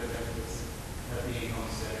to enjoy the benefits of being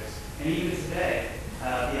homesteaders. And even today, the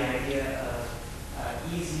idea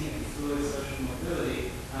of easy and fluid social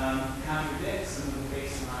mobility contradicts some of the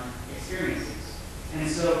baseline experiences. And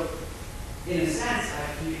so, in a sense,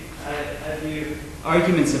 I view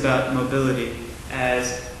arguments about mobility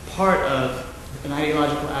as part of an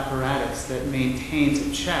ideological apparatus that maintains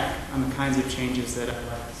a check on the kinds of changes that I'd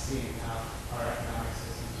like to see in how our economic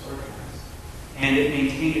system is organized. And it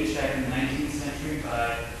maintained a check in the 19th century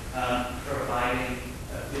by providing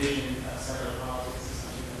a vision of settler politics as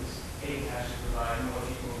something that was able to actually provide more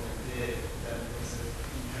people than it did benefits of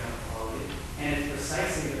internal quality. And it's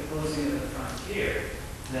precisely the closing of the frontier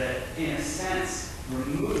that, in a sense,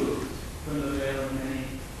 removed from the veil of many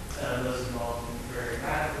of those involved in very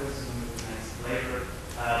radicalism, movements, labor,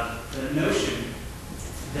 the notion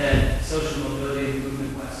that social mobility in the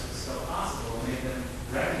movement west was still possible made them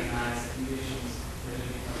recognize the conditions that had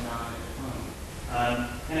become dominant at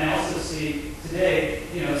home. And I also see today,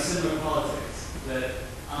 similar politics, that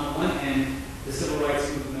on the one hand, the civil rights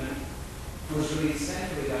movement was really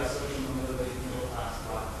essentially about social mobility of middle-class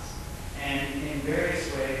blacks. And in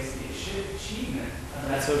various ways, the achievement of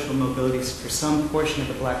that social mobility for some portion of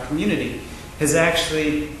the black community has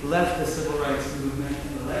actually left the civil rights movement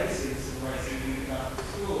and the legacy of the civil rights movement about the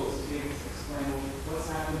tools to be able to explain what's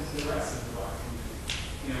happened to the rest of the black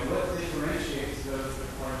community. What differentiates those that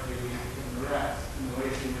are doing from the rest and the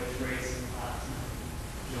ways in which race and class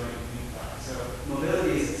join and unify. So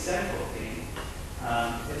mobility is a central theme.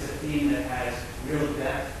 It's a theme that has real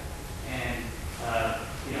depth and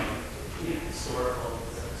historical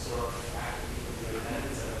fact that people do the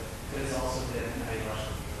benefits of it, but it's also been an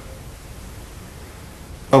ideological.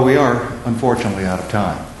 Well, we are unfortunately out of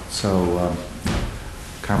time, so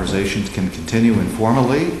conversations can continue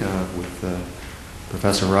informally with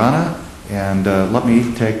Professor Rana, and let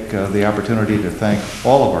me take the opportunity to thank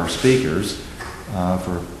all of our speakers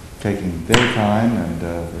for taking their time and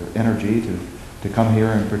their energy to come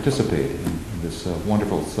here and participate in this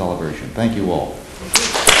wonderful celebration. Thank you all.